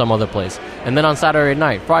other place? And then on Saturday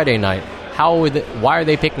night, Friday night, why are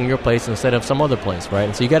they picking your place instead of some other place, right?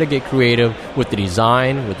 And so you got to get creative with the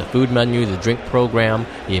design, with the food menu, the drink program,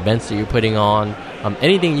 the events that you're putting on,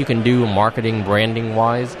 anything you can do marketing, branding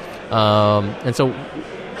wise. And so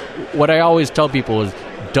what I always tell people is,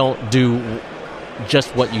 don't do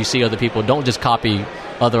just what you see other people. Don't just copy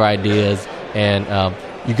other ideas, and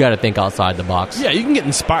you got to think outside the box. Yeah, you can get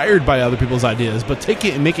inspired by other people's ideas, but take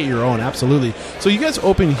it and make it your own. Absolutely. So you guys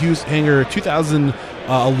opened Hughes Hangar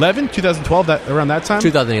 2011, 2012, around that time?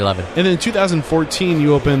 2011. And then in 2014,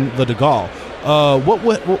 you opened the De Gaulle.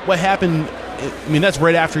 What happened? I mean, that's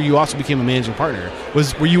right after you also became a managing partner.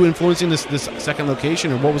 Were you influencing this second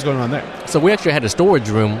location, or what was going on there? So we actually had a storage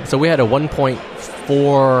room. So we had a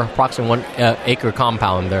 1.4, approximately 1 acre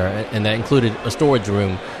compound there, and that included a storage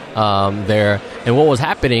room there. And what was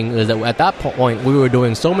happening is that at that point, we were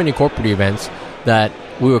doing so many corporate events that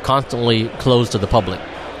we were constantly closed to the public.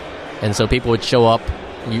 And so people would show up,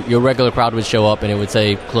 your regular crowd would show up, and it would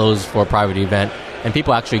say closed for a private event. And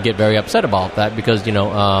people actually get very upset about that because,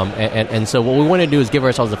 and so what we want to do is give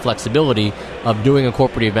ourselves the flexibility of doing a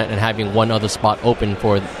corporate event and having one other spot open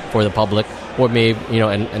for the public, or maybe,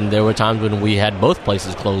 and there were times when we had both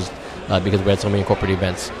places closed because we had so many corporate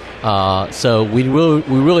events. So we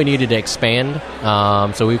really needed to expand.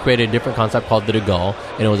 So we created a different concept called the De Gaulle,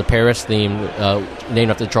 and it was a Paris theme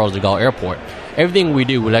named after Charles de Gaulle Airport. Everything we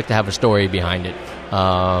do, we like to have a story behind it.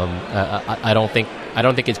 I don't think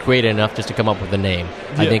it's creative enough just to come up with a name.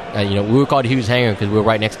 Yeah. I think we were called Hughes Hangar because we were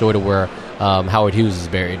right next door to where Howard Hughes is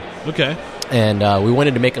buried. Okay. And we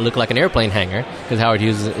wanted to make it look like an airplane hangar because Howard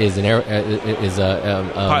Hughes is a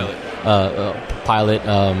pilot.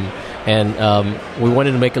 And we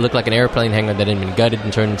wanted to make it look like an airplane hangar that had been gutted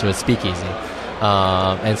and turned into a speakeasy.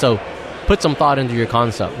 And so put some thought into your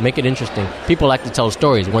concept. Make it interesting. People like to tell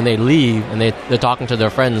stories. When they leave and they're talking to their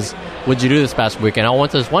friends, what'd you do this past weekend? I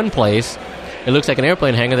went to this one place. It looks like an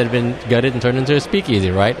airplane hangar that had been gutted and turned into a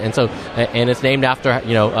speakeasy, right? And so, and it's named after,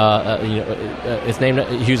 it's named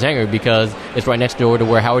Hughes Hangar because it's right next door to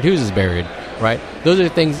where Howard Hughes is buried, right? Those are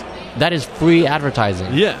the things. That is free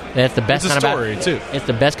advertising. Yeah, and it's the best kind story of too. It's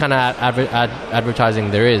the best kind of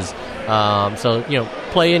advertising there is. So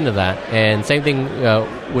play into that. And same thing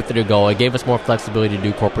with the De Gaulle. It gave us more flexibility to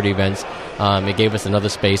do corporate events. It gave us another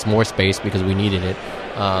space, more space because we needed it.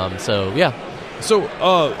 So yeah. So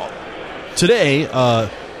today,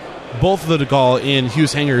 both the De Gaulle and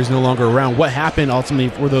Hughes Hangar is no longer around. What happened ultimately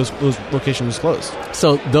for those locations closed?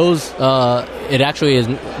 So those, it actually is.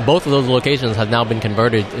 Both of those locations have now been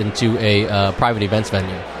converted into a private events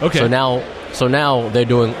venue. Okay. So now they're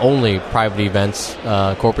doing only private events,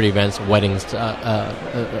 corporate events, weddings, that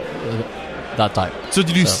type. So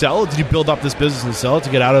did you sell? Did you build up this business and sell it to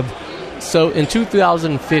get out of? So in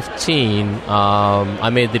 2015, I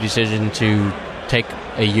made the decision to take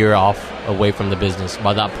a year off away from the business.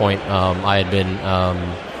 By that point, I had been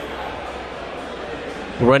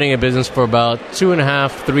running a business for about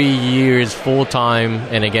 2.5, 3 years full time.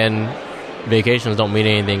 And again, vacations don't mean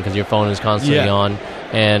anything because your phone is constantly on.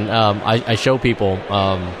 And I show people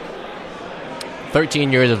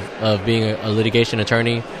 13 years of being a litigation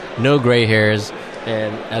attorney, no gray hairs.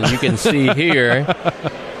 And as you can see here,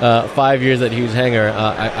 5 years at Hughes Hangar,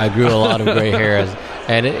 I grew a lot of gray hairs.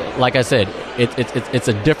 And like I said, it's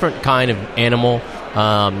a different kind of animal.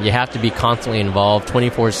 You have to be constantly involved,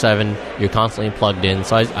 24/7. You're constantly plugged in.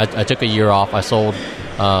 So I took a year off. I sold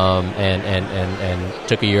and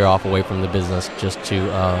took a year off away from the business just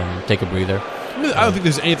to take a breather. I don't think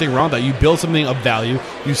there's anything wrong with that. You build something of value,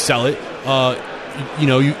 you sell it.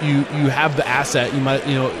 You have the asset. You might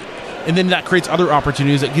and then that creates other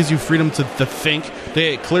opportunities. That gives you freedom to think, to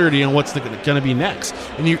get clarity on what's going to be next.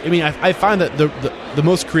 And I find that the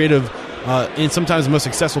most creative and sometimes the most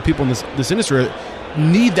successful people in this industry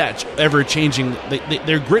need that ever-changing.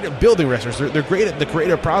 They're great at building restaurants. They're great at the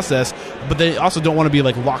creative process, but they also don't want to be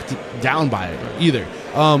like locked down by it either.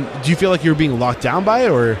 Do you feel like you're being locked down by it,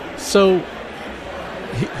 or so?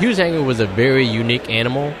 Hughes Hangar was a very unique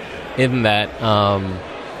animal in that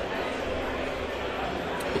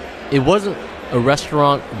it wasn't a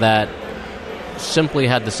restaurant that simply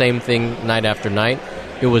had the same thing night after night.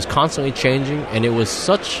 It was constantly changing, and it was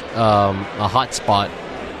such a hot spot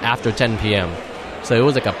after 10 p.m. So it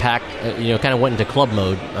was like a packed, kind of went into club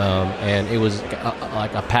mode, and it was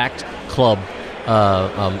like a packed club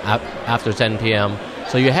after 10 p.m.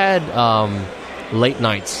 So you had late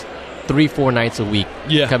nights, 3-4 nights a week,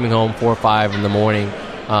 coming home 4 or 5 in the morning.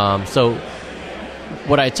 So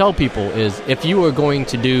what I tell people is, if you are going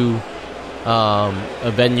to do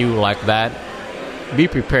a venue like that, be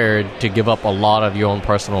prepared to give up a lot of your own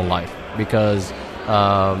personal life, because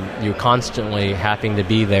you're constantly having to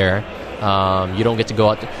be there. You don't get to go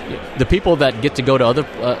out. The people that get to go to other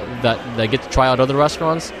that get to try out other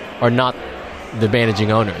restaurants are not the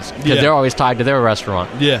managing owners, because they're always tied to their restaurant.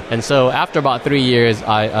 Yeah. And so after about 3 years,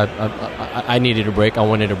 I needed a break. I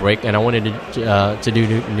wanted a break, and I wanted to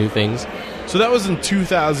do new things. So that was in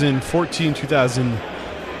 2014, 2000.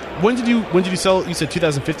 When did you sell? You said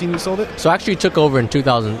 2015 you sold it? So I actually took over in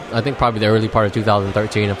 2000, I think probably the early part of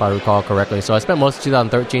 2013, if I recall correctly. So I spent most of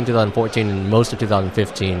 2013, 2014, and most of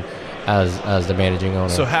 2015 as the managing owner.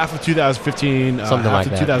 So half of 2015, half like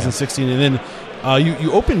of that, 2016, and then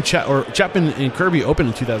you opened Chapman and Kirby opened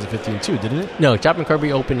in 2015 too, didn't it? No, Chapman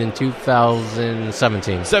Kirby opened in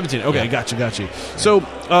 2017. 17. Okay, got you. So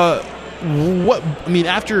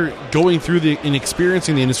after going through and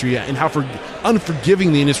experiencing the industry and how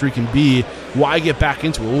unforgiving the industry can be, why get back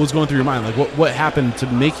into it? What was going through your mind? Like, what happened to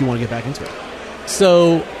make you want to get back into it?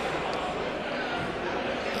 So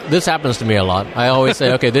this happens to me a lot. I always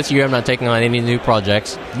say, okay, this year I'm not taking on any new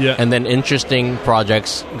projects. Yeah. And then interesting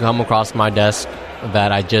projects come across my desk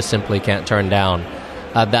that I just simply can't turn down.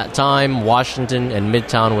 At that time, Washington and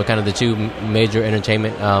Midtown were kind of the two major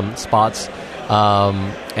entertainment spots.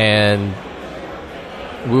 And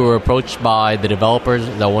we were approached by the developers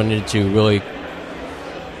that wanted to really...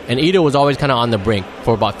 And Edo was always kind of on the brink.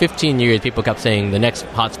 For about 15 years, people kept saying, the next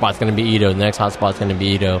hotspot's going to be Edo, the next hotspot's going to be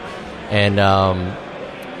Edo. And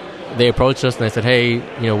they approached us and they said, hey,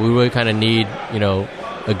 we really kind of need,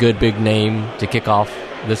 a good big name to kick off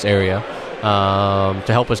this area, to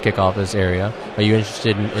help us kick off this area. Are you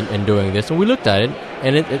interested in doing this? And we looked at it,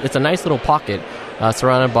 and it's a nice little pocket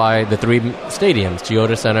surrounded by the three stadiums,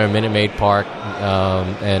 Toyota Center, Minute Maid Park,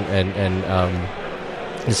 and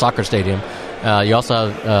the soccer stadium. You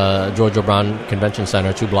also have George O'Brien Convention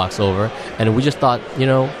Center 2 blocks over. And we just thought,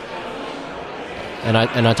 And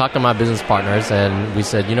I talked to my business partners, and we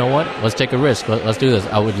said, you know what? Let's take a risk. Let's do this.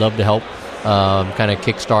 I would love to help kind of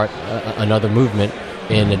kickstart another movement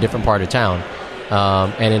in a different part of town.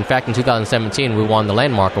 And in fact, in 2017, we won the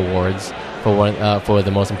Landmark Awards for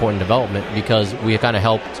the most important development, because we kind of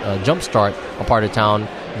helped jumpstart a part of town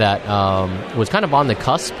that was kind of on the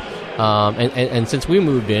cusp. And since we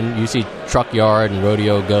moved in, you see Truck Yard and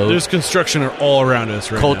Rodeo Go. There's construction all around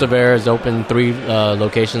us right Cultivar has opened 3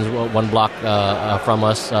 locations, 1 block from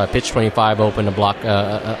us. Pitch 25 opened a block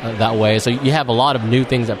that way. So you have a lot of new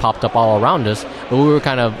things that popped up all around us. But we were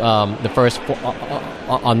kind of the first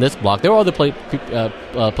on this block. There were other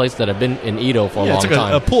places that have been in Edo for a long time. It's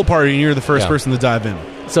like a pool party, and you're the first person to dive in.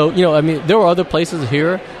 So, there were other places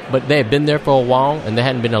here, but they had been there for a while, and there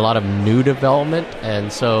hadn't been a lot of new development.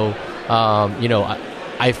 And so,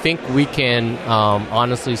 I think we can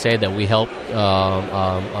honestly say that we helped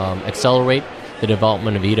accelerate the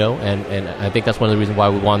development of Edo, and I think that's one of the reasons why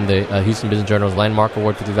we won the Houston Business Journal's Landmark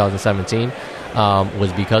Award for 2017,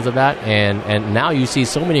 was because of that. And now you see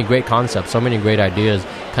so many great concepts, so many great ideas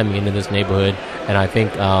coming into this neighborhood, and I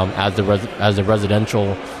think as the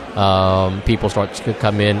residential people start to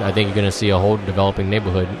come in, I think you're going to see a whole developing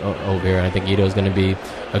neighborhood over here. And I think Edo is going to be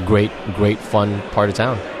a great, fun part of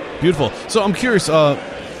town. Beautiful. So I'm curious,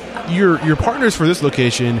 your partners for this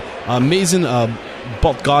location, Mazen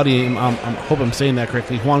Baltgadi, I hope I'm saying that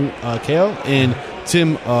correctly, Juan Kao, and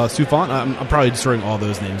Tim Sufan. I'm probably destroying all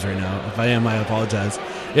those names right now. If I am, I apologize.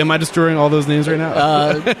 Am I destroying all those names right now?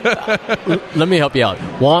 Let me help you out.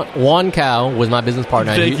 Juan Kao was my business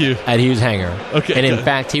partner at Hughes Hangar. Okay. And in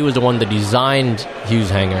fact, he was the one that designed Hughes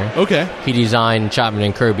Hangar. Okay. He designed Chapman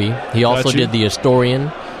and Kirby. He also did the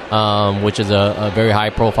Astorian, which is a very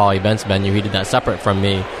high-profile events venue. He did that separate from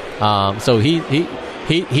me. So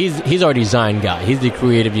he's our design guy. He's the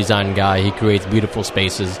creative design guy. He creates beautiful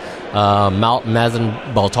spaces. Mazen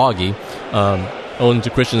Baltagi owns the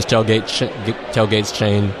Christian's Tailgates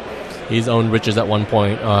chain. He's owned Richards at one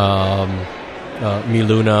point,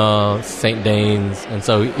 Miluna, St. Danes, and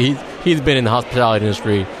so he's been in the hospitality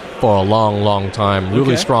industry for a long, long time.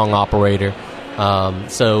 Really strong operator. And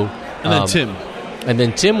then Tim. And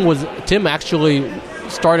then Tim actually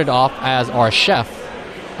started off as our chef,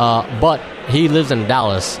 but he lives in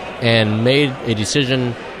Dallas and made a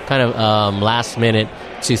decision kind of last minute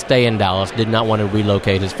to stay in Dallas. Did not want to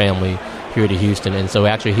relocate his family here to Houston, and so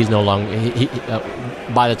actually he's no longer.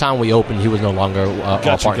 By the time we opened, he was no longer our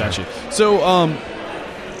partner. Gotcha. So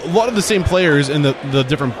a lot of the same players in the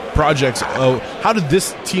different projects. How did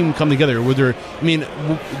this team come together?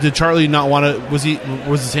 Did Charlie not want to? Was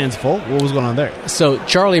his hands full? What was going on there? So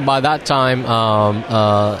Charlie, by that time,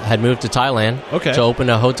 had moved to Thailand to open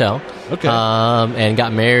a hotel. And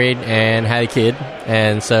got married and had a kid,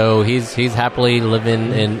 and so he's happily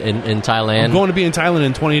living in Thailand. I'm going to be in Thailand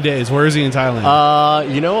in 20 days. Where is he in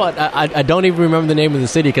Thailand? You know what? I don't even remember the name of the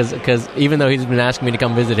city because even though he's been asking me to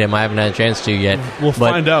come visit him, I haven't had a chance to yet. We'll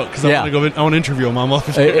find out because I want to interview him.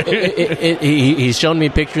 He's shown me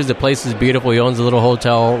pictures. The place is beautiful. He owns a little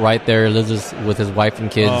hotel right there. Lives with his wife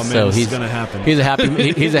and kids. Oh, man, so this is going to happen. He's a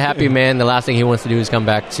happy. He's a happy man. The last thing he wants to do is come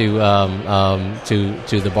back to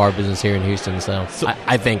the bar business here in Houston. So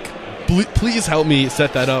I think. Please help me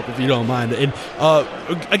set that up if you don't mind. And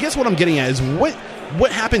I guess what I'm getting at is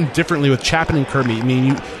what happened differently with Chapin and Kirby. I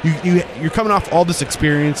mean, you're coming off all this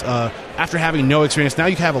experience after having no experience. Now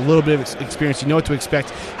you have a little bit of experience. You know what to expect.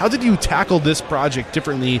 How did you tackle this project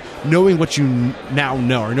differently, knowing what you now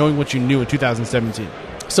know or knowing what you knew in 2017?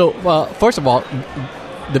 So first of all,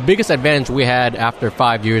 the biggest advantage we had after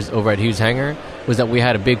 5 years over at Hughes Hangar was that we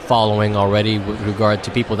had a big following already with regard to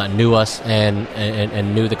people that knew us and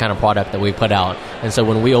knew the kind of product that we put out. And so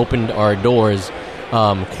when we opened our doors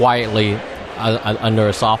quietly under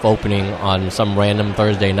a soft opening on some random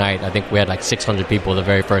Thursday night, I think we had like 600 people the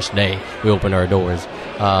very first day we opened our doors.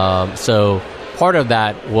 So part of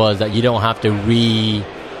that was that you don't have to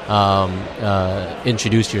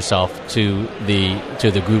introduce yourself to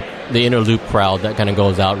the group, the inner loop crowd that kind of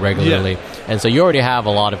goes out regularly. Yeah. And so you already have a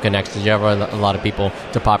lot of connections. You have a lot of people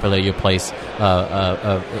to populate your place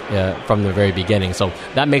from the very beginning. So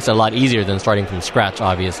that makes it a lot easier than starting from scratch,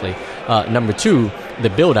 obviously. Number two, the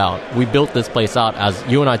build-out. We built this place out as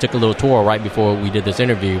you and I took a little tour right before we did this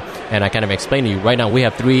interview, and I kind of explained to you. Right now we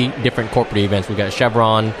have 3 different corporate events. We've got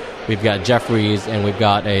Chevron, we've got Jeffries, and we've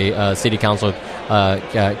got a city council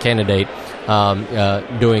candidate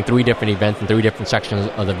doing 3 different events in 3 different sections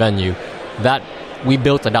of the venue. That we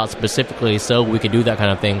built it out specifically so we could do that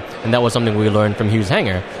kind of thing, and that was something we learned from Hughes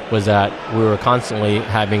Hangar, was that we were constantly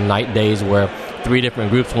having night days where 3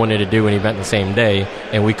 different groups wanted to do an event the same day,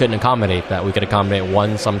 and we couldn't accommodate that. We could accommodate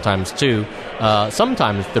 1, sometimes 2,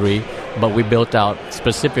 sometimes 3, but we built out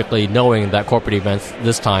specifically knowing that corporate events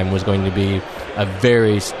this time was going to be a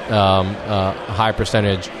very high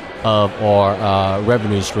percentage of our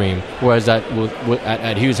revenue stream, whereas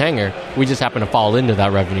at Hughes Hangar, we just happened to fall into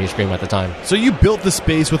that revenue stream at the time. So you built the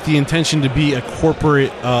space with the intention to be a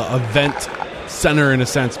corporate event center in a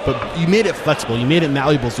sense, but you made it flexible, you made it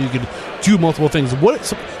malleable so you could do multiple things. What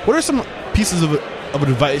are some pieces of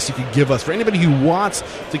advice you could give us for anybody who wants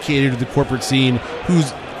to cater to the corporate scene,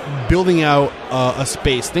 who's building out a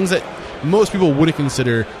space, things that most people wouldn't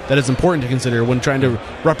consider that is important to consider when trying to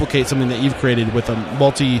replicate something that you've created with a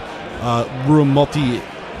multi-room,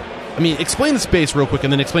 explain the space real quick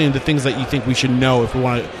and then explain the things that you think we should know if we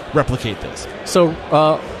want to replicate this. So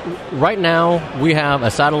right now we have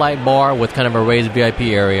a satellite bar with kind of a raised VIP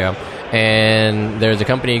area, and there's a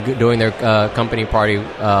company doing their company party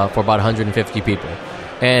for about 150 people.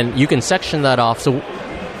 And you can section that off. So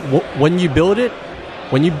when you build it,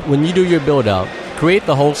 when you do your build out, create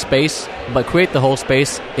the whole space, but create the whole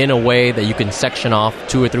space in a way that you can section off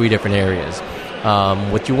 2 or 3 different areas.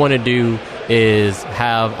 What you want to do is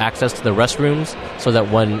have access to the restrooms so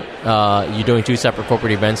that when you're doing 2 separate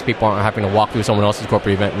corporate events, people aren't having to walk through someone else's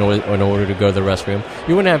corporate event in order to go to the restroom.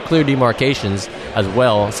 You want to have clear demarcations as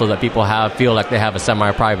well so that people feel like they have a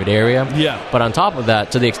semi-private area. Yeah. But on top of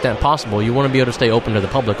that, to the extent possible, you want to be able to stay open to the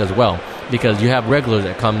public as well, because you have regulars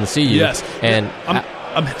that come to see you. Yes. And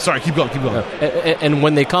I'm sorry, keep going. And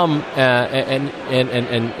when they come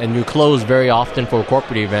and you close very often for a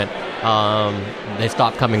corporate event, they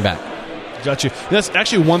stop coming back. Got you. That's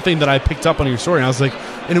actually one thing that I picked up on your story, and I was like,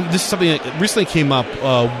 and this is something that recently came up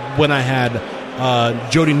when I had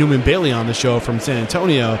Jody Newman Bailey on the show from San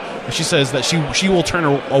Antonio. And she says that she will turn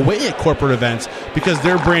away at corporate events because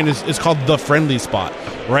their brand is called The Friendly Spot,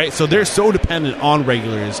 right? So they're so dependent on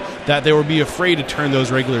regulars that they would be afraid to turn those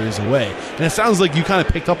regulars away. And it sounds like you kind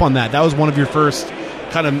of picked up on that. That was one of your first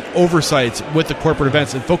kind of oversight with the corporate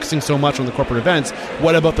events and focusing so much on the corporate events,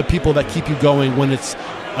 what about the people that keep you going when it's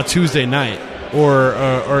a Tuesday night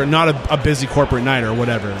or not a busy corporate night or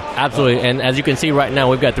whatever? Absolutely. And as you can see right now,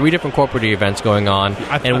 we've got 3 different corporate events going on,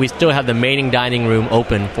 and we still have the main dining room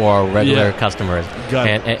open for our regular customers.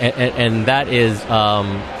 And that is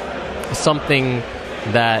something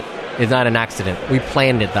that is not an accident. We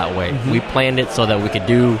planned it that way. We planned it so that we could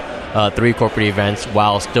do 3 corporate events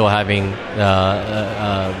while still having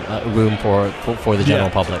room for the general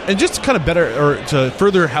public. And just to kind of better, or to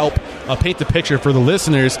further help paint the picture for the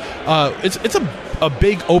listeners, it's a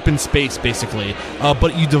big open space basically,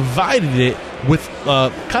 but you divided it with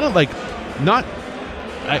kind of like not.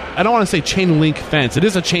 I don't want to say chain link fence. It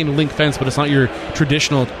is a chain link fence, but it's not your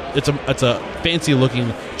traditional. It's a fancy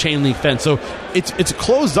looking chain link fence. So it's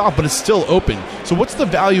closed off, but it's still open. So what's the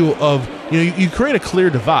value of, you create a clear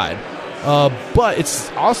divide, but it's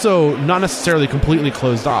also not necessarily completely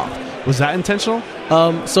closed off. Was that intentional?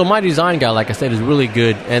 So my design guy, like I said, is really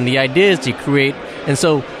good, and the idea is to create. And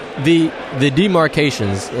so the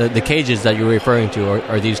demarcations, the cages that you're referring to,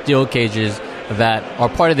 are these steel cages that are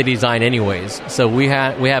part of the design anyways. So we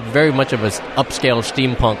have very much of an upscale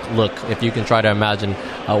steampunk look, if you can try to imagine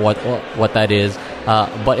what that is.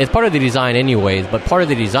 But it's part of the design anyways, but part of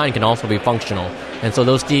the design can also be functional. And so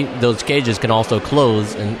those cages can also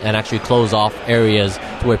close and actually close off areas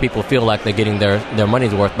to where people feel like they're getting their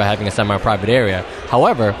money's worth by having a semi-private area.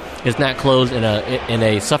 However, it's not closed in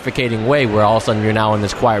a suffocating way where all of a sudden you're now in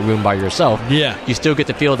this quiet room by yourself. Yeah. You still get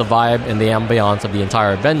to feel the vibe and the ambiance of the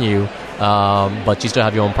entire venue, but you still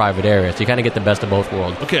have your own private area. So you kind of get the best of both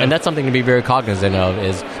worlds. Okay. And that's something to be very cognizant of,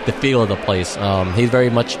 is the feel of the place. Our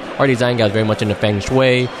design guy is very much into feng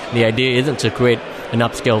shui. The idea isn't to create an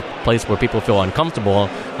upscale place where people feel uncomfortable.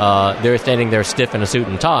 They're standing there stiff in a suit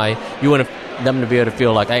and tie. You want them to be able to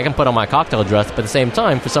feel like, I can put on my cocktail dress, but at the same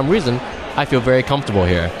time, for some reason, I feel very comfortable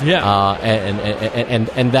here. Yeah.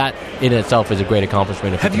 And that in itself is a great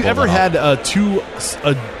accomplishment. Have you ever had two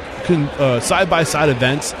side-by-side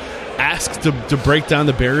events asked to break down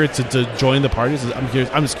the barrier to join the parties?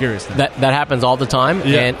 I'm just curious. That happens all the time.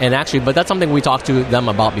 Yeah. And actually, but that's something we talk to them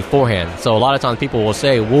about beforehand. So a lot of times people will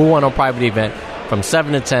say, we'll want a private event from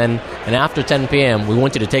 7 to 10, and after 10 p.m., we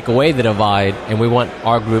want you to take away the divide, and we want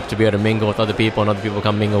our group to be able to mingle with other people, and other people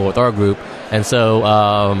come mingle with our group. And so,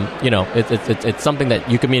 it's something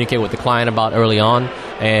that you communicate with the client about early on,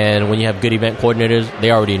 and when you have good event coordinators,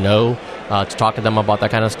 they already know to talk to them about that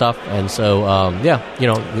kind of stuff. And so,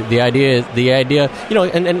 the idea,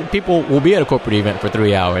 and people will be at a corporate event for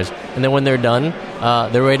 3 hours, and then when they're done,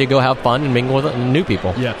 they're ready to go have fun and mingle with new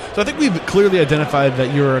people. Yeah. So I think we've clearly identified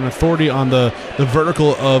that you're an authority on the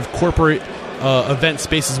vertical of corporate event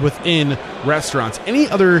spaces within restaurants. Any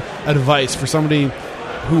other advice for somebody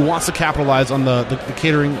who wants to capitalize on the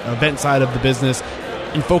catering event side of the business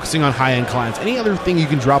and focusing on high-end clients? Any other thing you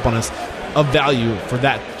can drop on us of value for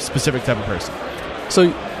that specific type of person? So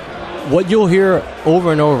what you'll hear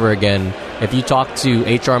over and over again, if you talk to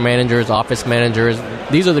HR managers, office managers,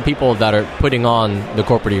 these are the people that are putting on the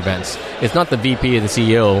corporate events. It's not the VP or the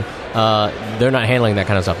CEO. They're not handling that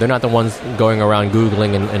kind of stuff. They're not the ones going around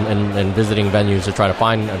Googling and visiting venues to try to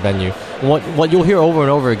find a venue. What you'll hear over and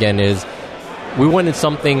over again is, we wanted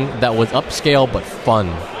something that was upscale but fun.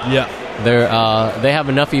 Yeah. They have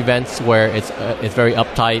enough events where it's very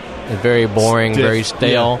uptight, it's very boring, very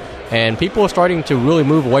stale, and people are starting to really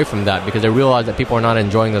move away from that because they realize that people are not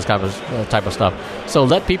enjoying this type of stuff. So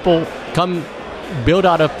let people come build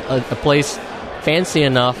out a place fancy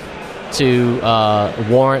enough to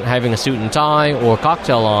warrant having a suit and tie or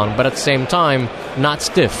cocktail on, but at the same time not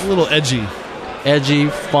stiff. A little edgy,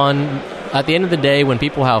 fun. At the end of the day, when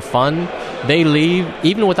people have fun, they leave,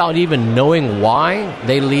 even without even knowing why,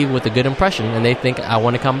 they leave with a good impression, and they think, I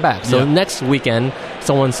want to come back. So next weekend,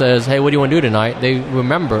 someone says, hey, what do you want to do tonight? They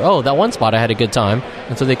remember, that one spot I had a good time,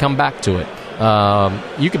 and so they come back to it.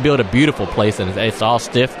 You could build a beautiful place, and it's all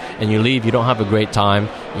stiff, and you leave, you don't have a great time.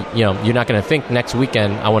 You're not going to think next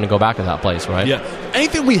weekend, I want to go back to that place, right? Yeah.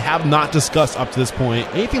 Anything we have not discussed up to this point,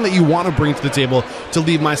 anything that you want to bring to the table to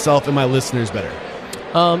leave myself and my listeners better?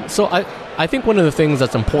 So I think one of the things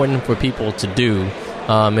that's important for people to do,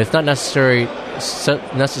 it's not necessarily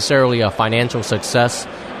a financial success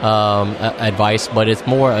advice, but it's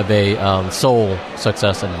more of a soul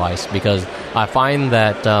success advice, because I find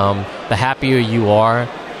that the happier you are,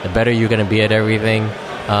 the better you're going to be at everything,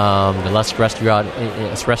 the less stressed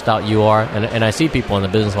out you are. And I see people in the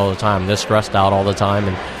business all the time, they're stressed out all the time,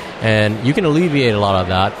 and you can alleviate a lot of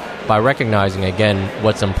that by recognizing, again,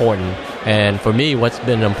 what's important. And for me, what's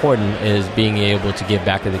been important is being able to give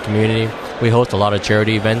back to the community. We host a lot of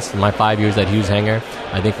charity events. In my 5 years at Hughes Hangar,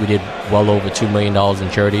 I think we did well over $2 million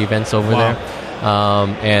in charity events over there.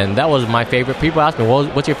 And that was my favorite. People ask me, well,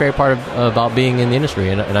 what's your favorite part about being in the industry?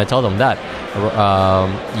 And I tell them that.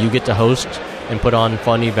 You get to host and put on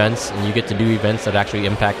fun events, and you get to do events that actually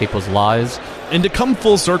impact people's lives. And to come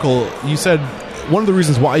full circle, you said one of the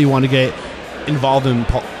reasons why you want to get involved in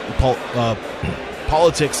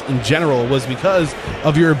politics in general was because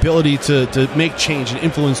of your ability to make change and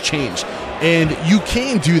influence change. And you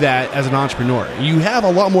can do that as an entrepreneur. You have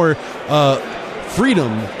a lot more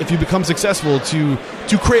freedom if you become successful to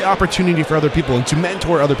create opportunity for other people and to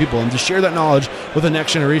mentor other people and to share that knowledge with the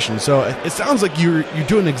next generation. So it sounds like you're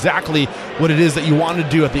doing exactly what it is that you wanted to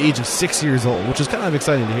do at the age of 6 years old, which is kind of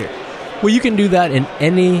exciting to hear. Well, you can do that in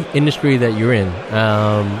any industry that you're in.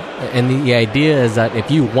 And the idea is that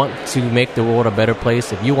if you want to make the world a better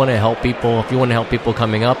place, if you want to help people, if you want to help people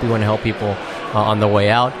coming up, you want to help people on the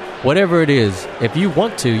way out, whatever it is, if you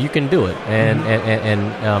want to, you can do it. And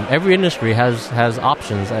every industry has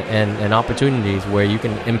options and opportunities where you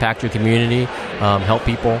can impact your community, help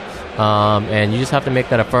people. And you just have to make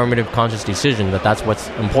that affirmative, conscious decision that that's what's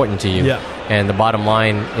important to you. Yeah. And the bottom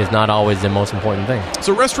line is not always the most important thing.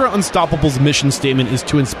 So Restaurant Unstoppable's mission statement is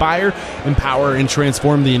to inspire, empower, and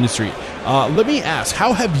transform the industry. Let me ask,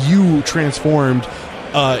 how have you transformed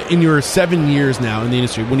in your 7 years now in the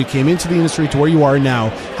industry? When you came into the industry to where you are now,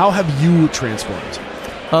 how have you transformed?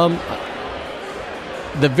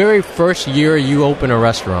 The very first year you open a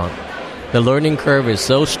restaurant, the learning curve is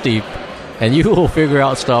so steep, and you will figure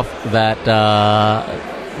out stuff that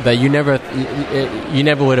you never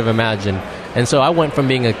would have imagined. And so I went from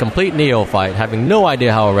being a complete neophyte, having no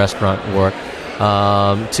idea how a restaurant worked,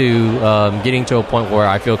 to getting to a point where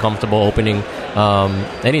I feel comfortable opening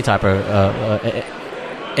any type of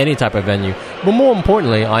venue. But more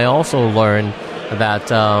importantly, I also learned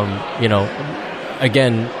that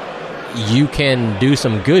again, you can do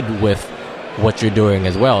some good with what you're doing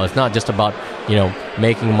as well. It's not just about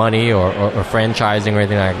making money or franchising or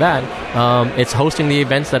anything like that. It's hosting the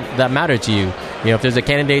events that matter to you. If there's a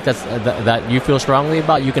candidate that you feel strongly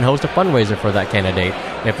about, you can host a fundraiser for that candidate.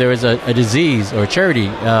 If there is a disease or a charity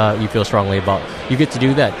you feel strongly about, you get to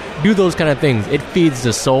do that. Do those kind of things. It feeds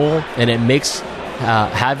the soul, and it makes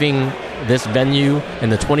having this venue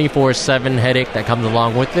and the 24/7 headache that comes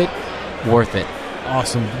along with it worth it.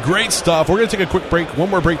 Awesome. Great stuff. We're going to take a quick break. One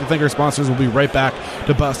more break to thank our sponsors. We'll be right back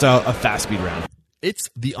to bust out a fast speed round. It's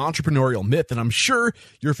the entrepreneurial myth, and I'm sure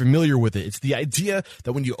you're familiar with it. It's the idea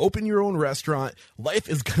that when you open your own restaurant, life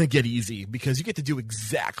is going to get easy because you get to do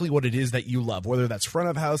exactly what it is that you love, whether that's front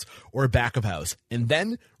of house or back of house. And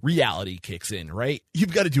then reality kicks in, right?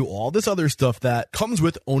 You've got to do all this other stuff that comes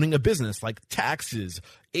with owning a business, like taxes,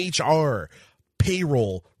 HR,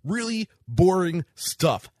 payroll, really boring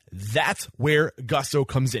stuff. That's where Gusto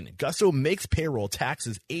comes in. Gusto makes payroll,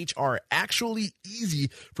 taxes, HR actually easy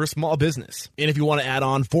for small business. And if you want to add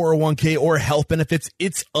on 401k or health benefits,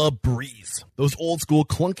 it's a breeze. Those old school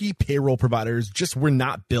clunky payroll providers just were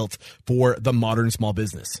not built for the modern small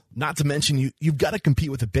business. Not to mention you've got to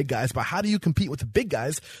compete with the big guys, but how do you compete with the big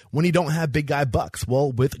guys when you don't have big guy bucks?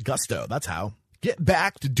 Well, with Gusto, that's how. Get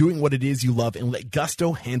back to doing what it is you love and let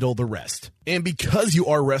Gusto handle the rest. And because you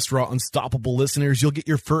are Restaurant Unstoppable listeners, you'll get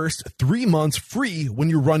your first 3 months free when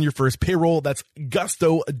you run your first payroll. That's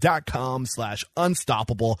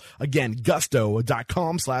gusto.com/unstoppable. Again,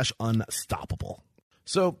 gusto.com/unstoppable.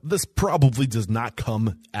 So this probably does not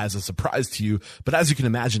come as a surprise to you, but as you can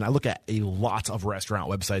imagine, I look at a lot of restaurant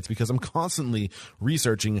websites because I'm constantly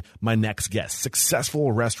researching my next guest,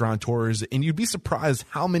 successful restaurateurs, and you'd be surprised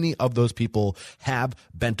how many of those people have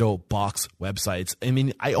bento box websites. I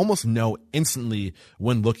mean, I almost know instantly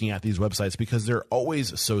when looking at these websites because they're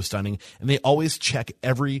always so stunning and they always check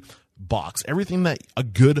every box, everything that a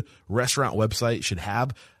good restaurant website should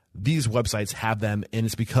have. These websites have them, and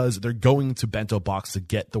it's because they're going to Bento Box to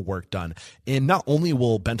get the work done. And not only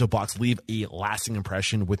will Bento Box leave a lasting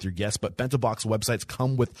impression with your guests, but Bento Box websites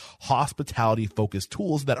come with hospitality-focused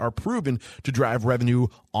tools that are proven to drive revenue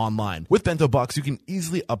online. With Bento Box, you can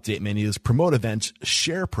easily update menus, promote events,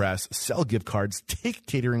 share press, sell gift cards, take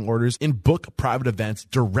catering orders, and book private events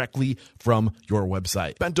directly from your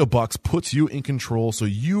website. Bento Box puts you in control so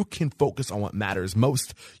you can focus on what matters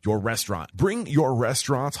most, your restaurant. Bring your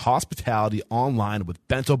restaurant's hospitality online with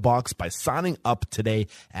Bento Box by signing up today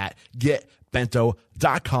at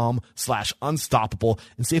getbento.com/unstoppable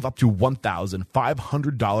and save up to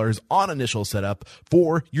 $1,500 on initial setup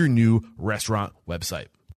for your new restaurant website.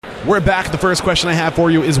 We're back. The first question I have for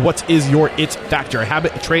you is, what is your it factor? A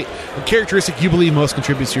habit, a trait, a characteristic you believe most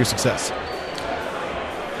contributes to your success?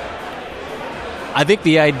 I think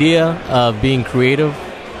the idea of being creative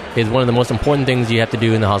is one of the most important things you have to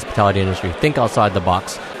do in the hospitality industry. Think outside the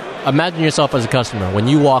box. Imagine yourself as a customer. When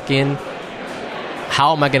you walk in,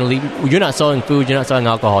 how am I going to leave? You're not selling food, you're not selling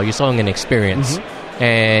alcohol, you're selling an experience. Mm-hmm.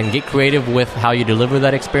 And get creative with how you deliver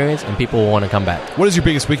that experience, and people will want to come back. What is your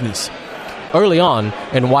biggest weakness? Early on,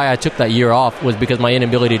 and why I took that year off, was because my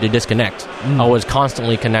inability to disconnect. I was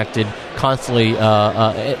constantly connected,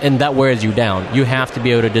 and that wears you down. You have to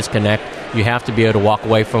be able to disconnect. You have to be able to walk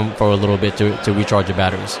away for a little bit to recharge your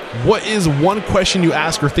batteries. What is one question you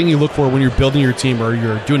ask or thing you look for when you're building your team or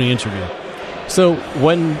you're doing an interview? So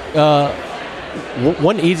one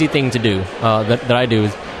easy thing to do that I do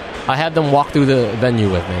is I have them walk through the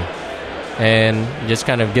venue with me and just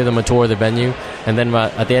kind of give them a tour of the venue. And then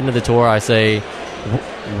at the end of the tour, I say,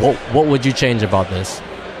 what would you change about this?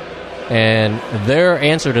 And their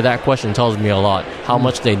answer to that question tells me a lot. How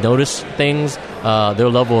much they notice things, their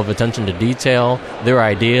level of attention to detail, their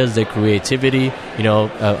ideas, their creativity.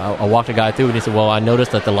 I walked a guy through and he said, well, I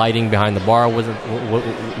noticed that the lighting behind the bar wasn't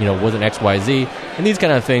XYZ. And these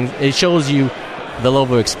kind of things, it shows you the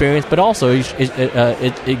level of experience, but also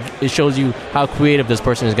it shows you how creative this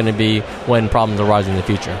person is going to be when problems arise in the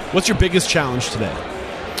future. What's your biggest challenge today?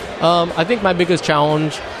 I think my biggest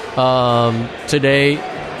challenge today,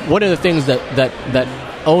 one of the things that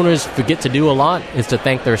owners forget to do a lot is to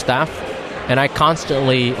thank their staff. And I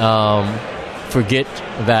constantly forget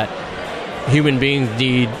that human beings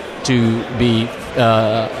need to be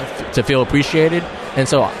to feel appreciated. And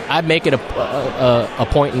so I make it a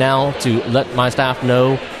point now to let my staff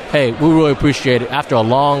know, hey, we really appreciate it. After a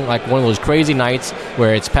long, one of those crazy nights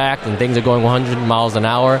where it's packed and things are going 100 miles an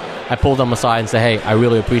hour, I pull them aside and say, hey, I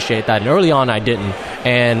really appreciate that. And early on, I didn't.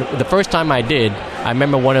 And the first time I did, I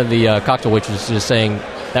remember one of the cocktail waitresses just saying,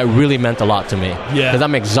 that really meant a lot to me. Yeah. Because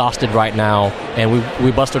I'm exhausted right now, and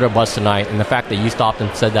we busted our butts tonight, and the fact that you stopped and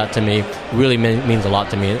said that to me really means a lot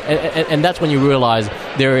to me. And that's when you realize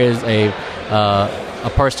there is a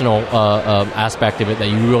personal aspect of it that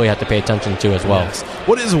you really have to pay attention to as well. Yes.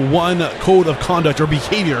 What is one code of conduct or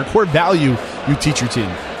behavior, or core value you teach your team?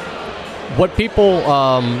 What people,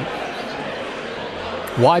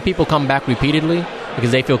 why people come back repeatedly?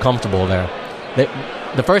 Because they feel comfortable there.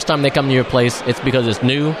 The first time they come to your place, it's because it's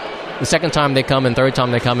new. The second time they come and third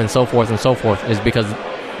time they come and so forth is because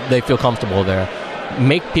they feel comfortable there.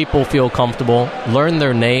 Make people feel comfortable. Learn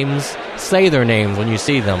their names. Say their names when you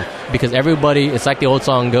see them. Because everybody, it's like the old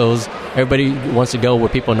song goes, everybody wants to go where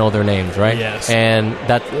people know their names, right? Yes. And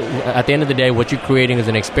that, at the end of the day, what you're creating is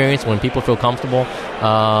an experience when people feel comfortable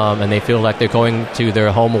and they feel like they're going to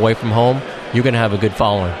their home away from home, you're going to have a good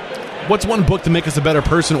following. What's one book to make us a better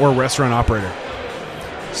person or restaurant operator?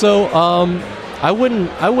 So I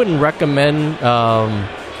wouldn't recommend a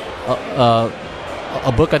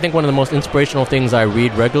book. I think one of the most inspirational things I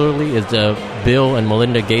read regularly is the Bill and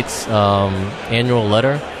Melinda Gates annual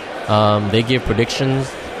letter. They give predictions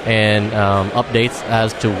and updates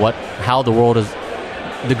as to how the world is,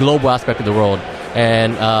 the global aspect of the world.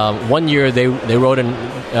 And 1 year they wrote in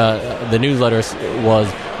the newsletter was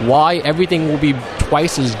why everything will be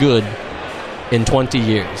twice as good in 20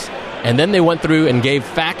 years. And then they went through and gave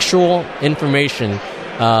factual information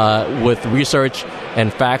with research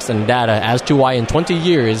and facts and data as to why in 20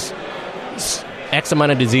 years X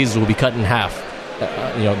amount of diseases will be cut in half.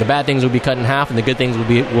 The bad things will be cut in half and the good things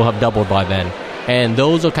will have doubled by then. And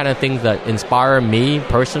those are kind of things that inspire me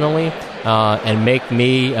personally and make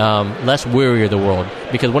me less weary of the world.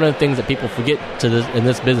 Because one of the things that people forget in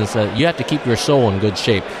this business, that you have to keep your soul in good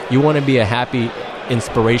shape. You want to be a happy,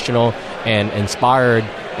 inspirational, and inspired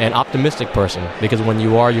and optimistic person. Because when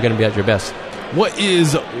you are, you're going to be at your best. What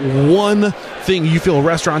is one thing you feel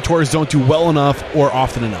restaurateurs don't do well enough or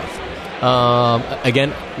often enough?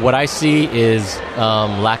 Again, what I see is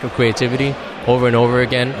lack of creativity over and over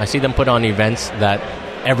again. I see them put on events that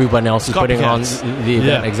everyone else is putting on the event.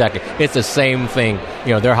 Yeah. Exactly. It's the same thing.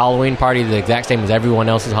 Their Halloween party is the exact same as everyone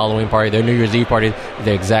else's Halloween party. Their New Year's Eve party is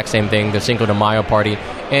the exact same thing. Their Cinco de Mayo party.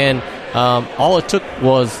 And all it took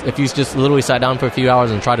was if you just literally sat down for a few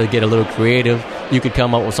hours and tried to get a little creative, you could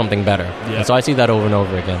come up with something better. Yeah. And so I see that over and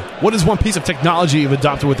over again. What is one piece of technology you've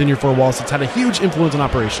adopted within your four walls that's had a huge influence on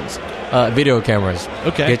operations? Video cameras.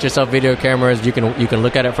 Okay. Get yourself video cameras. You can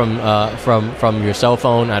look at it from your cell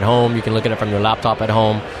phone at home. You can look at it from your laptop at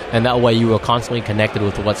home, and that way you are constantly connected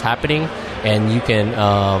with what's happening, and you can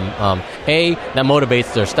that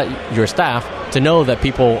motivates your staff. to know that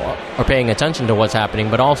people are paying attention to what's happening,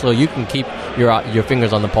 but also you can keep your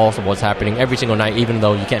fingers on the pulse of what's happening every single night, even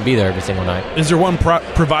though you can't be there every single night. Is there one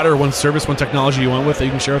provider, one service, one technology you went with that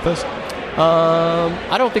you can share with us?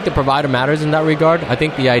 I don't think the provider matters in that regard. I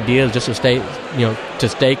think the idea is just to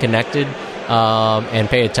stay connected and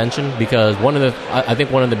pay attention, because I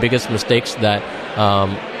think one of the biggest mistakes that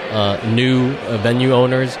new venue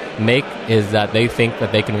owners make is that they think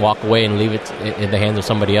that they can walk away and leave it in the hands of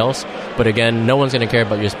somebody else. But again, no one's going to care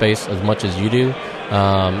about your space as much as you do.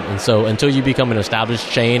 And so until you become an established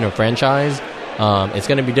chain or franchise, it's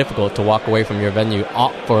going to be difficult to walk away from your venue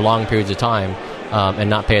for long periods of time and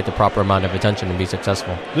not pay it the proper amount of attention and be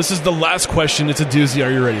successful. This is the last question. It's a doozy.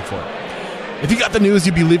 Are you ready for it? If you got the news,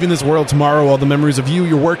 you'd be leaving this world tomorrow. All the memories of you,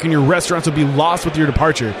 your work, and your restaurants would be lost with your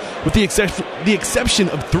departure. With the exception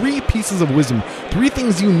of 3 pieces of wisdom, 3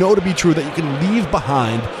 things you know to be true that you can leave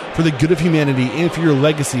behind for the good of humanity and for your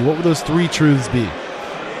legacy, what would those 3 truths be?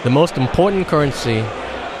 The most important currency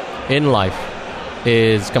in life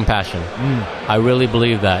is compassion. I really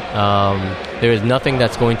believe that. There is nothing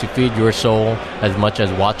that's going to feed your soul as much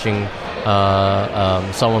as watching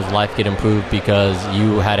someone's life get improved because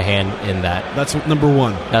you had a hand in that. That's number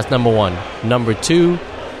 1. That's number 1. Number 2,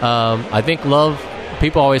 I think love.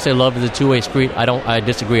 People always say love is a 2-way street. I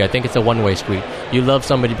disagree. I think it's a 1-way street. You love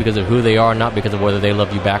somebody because of who they are, not because of whether they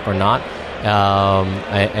love you back or not.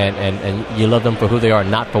 And you love them for who they are,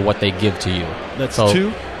 not for what they give to you. That's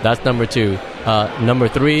 2. That's number 2. Number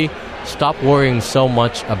 3, stop worrying so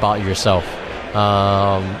much about yourself.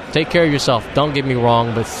 Take care of yourself. Don't get me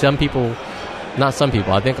wrong, but I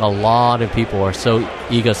think a lot of people are so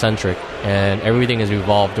egocentric, and everything is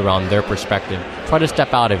revolved around their perspective. Try to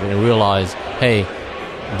step out of it and realize, hey,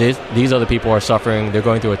 these other people are suffering. They're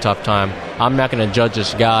going through a tough time. I'm not going to judge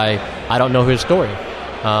this guy. I don't know his story.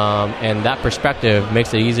 And that perspective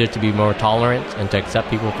makes it easier to be more tolerant and to accept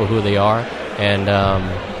people for who they are. And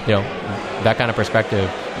that kind of perspective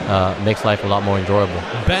makes life a lot more enjoyable.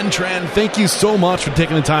 Ben Tran, thank you so much for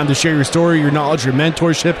taking the time to share your story, your knowledge, your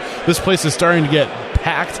mentorship. This place is starting to get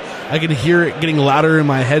packed. I can hear it getting louder in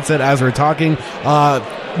my headset as we're talking.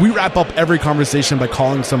 We wrap up every conversation by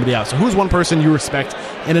calling somebody out. So who's one person you respect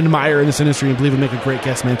and admire in this industry and believe would make a great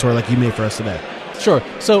guest mentor like you made for us today? Sure.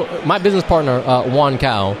 So my business partner, Juan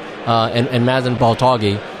Cao, and Mazen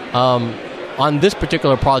Baltagi, on this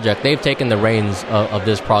particular project, they've taken the reins of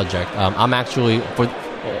this project. I'm actually, for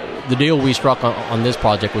the deal we struck on this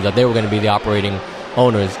project was that they were going to be the operating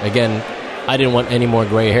owners. Again, I didn't want any more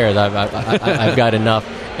gray hairs. I've got enough.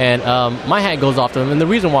 And my hat goes off to them. And the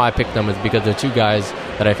reason why I picked them is because they're 2 guys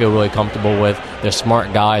that I feel really comfortable with. They're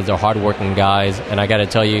smart guys. They're hardworking guys. And I got to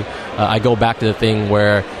tell you, I go back to the thing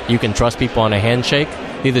where you can trust people on a handshake.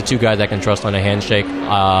 These are 2 guys I can trust on a handshake,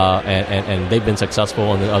 and they've been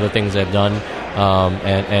successful in the other things they've done,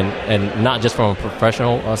 and not just from a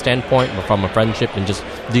professional standpoint, but from a friendship and just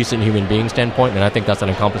decent human being standpoint, and I think that's an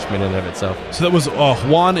accomplishment in and of itself. So that was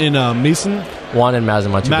Juan and Mason? Juan and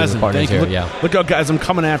Mazen, my 2 business partners here, Look out, guys, I'm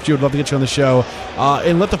coming after you. I'd love to get you on the show.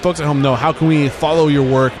 And let the folks at home know, how can we follow your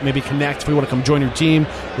work, maybe connect if we want to come join your team,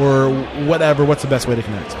 or whatever. What's the best way to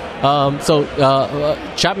connect?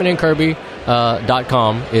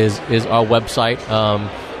 ChapmanandKirby.com is our website.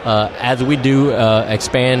 As we do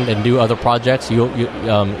expand and do other projects, you'll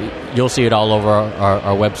see it all over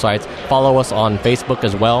our websites. Follow us on Facebook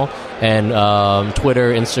as well, and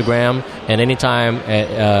Twitter, Instagram, and anytime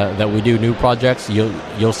that we do new projects,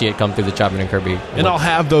 you'll see it come through the Chapman and Kirby. And I'll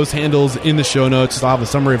have those handles in the show notes. I'll have a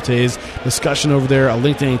summary of today's discussion over there, a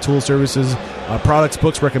link to any tool services, products,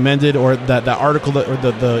 books recommended, or that article or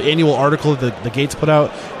the annual article that the Gates put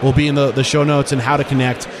out will be in the show notes, and how to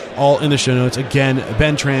connect, all in the show notes. Again,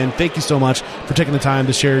 Ben Tran, thank you so much for taking the time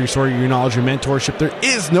to share your story, your knowledge, your mentorship. There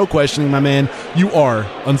is no questioning, my man. You are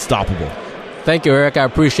unstoppable. Thank you, Eric. I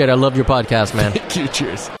appreciate it. I love your podcast, man. Thank you.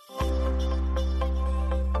 Cheers.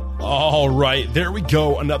 All right, there we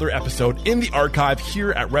go. Another episode in the archive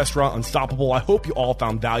here at Restaurant Unstoppable. I hope you all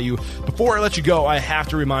found value. Before I let you go, I have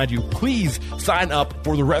to remind you, please sign up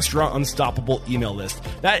for the Restaurant Unstoppable email list.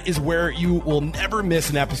 That is where you will never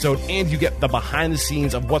miss an episode, and you get the behind the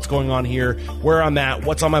scenes of what's going on here, where I'm at,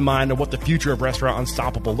 what's on my mind, and what the future of Restaurant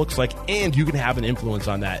Unstoppable looks like, and you can have an influence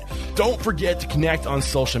on that. Don't forget to connect on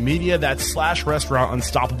social media. That's /Restaurant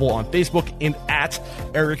Unstoppable on Facebook, and at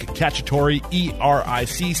Eric Cacciatore,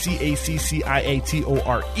 EricCacciatore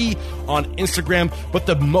on Instagram. But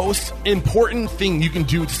the most important thing you can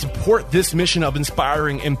do to support this mission of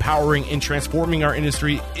inspiring, empowering, and transforming our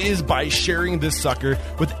industry is by sharing this sucker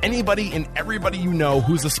with anybody and everybody you know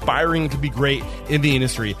who's aspiring to be great in the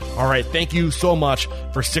industry. All right, thank you so much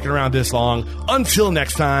for sticking around this long. Until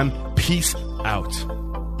next time, peace out.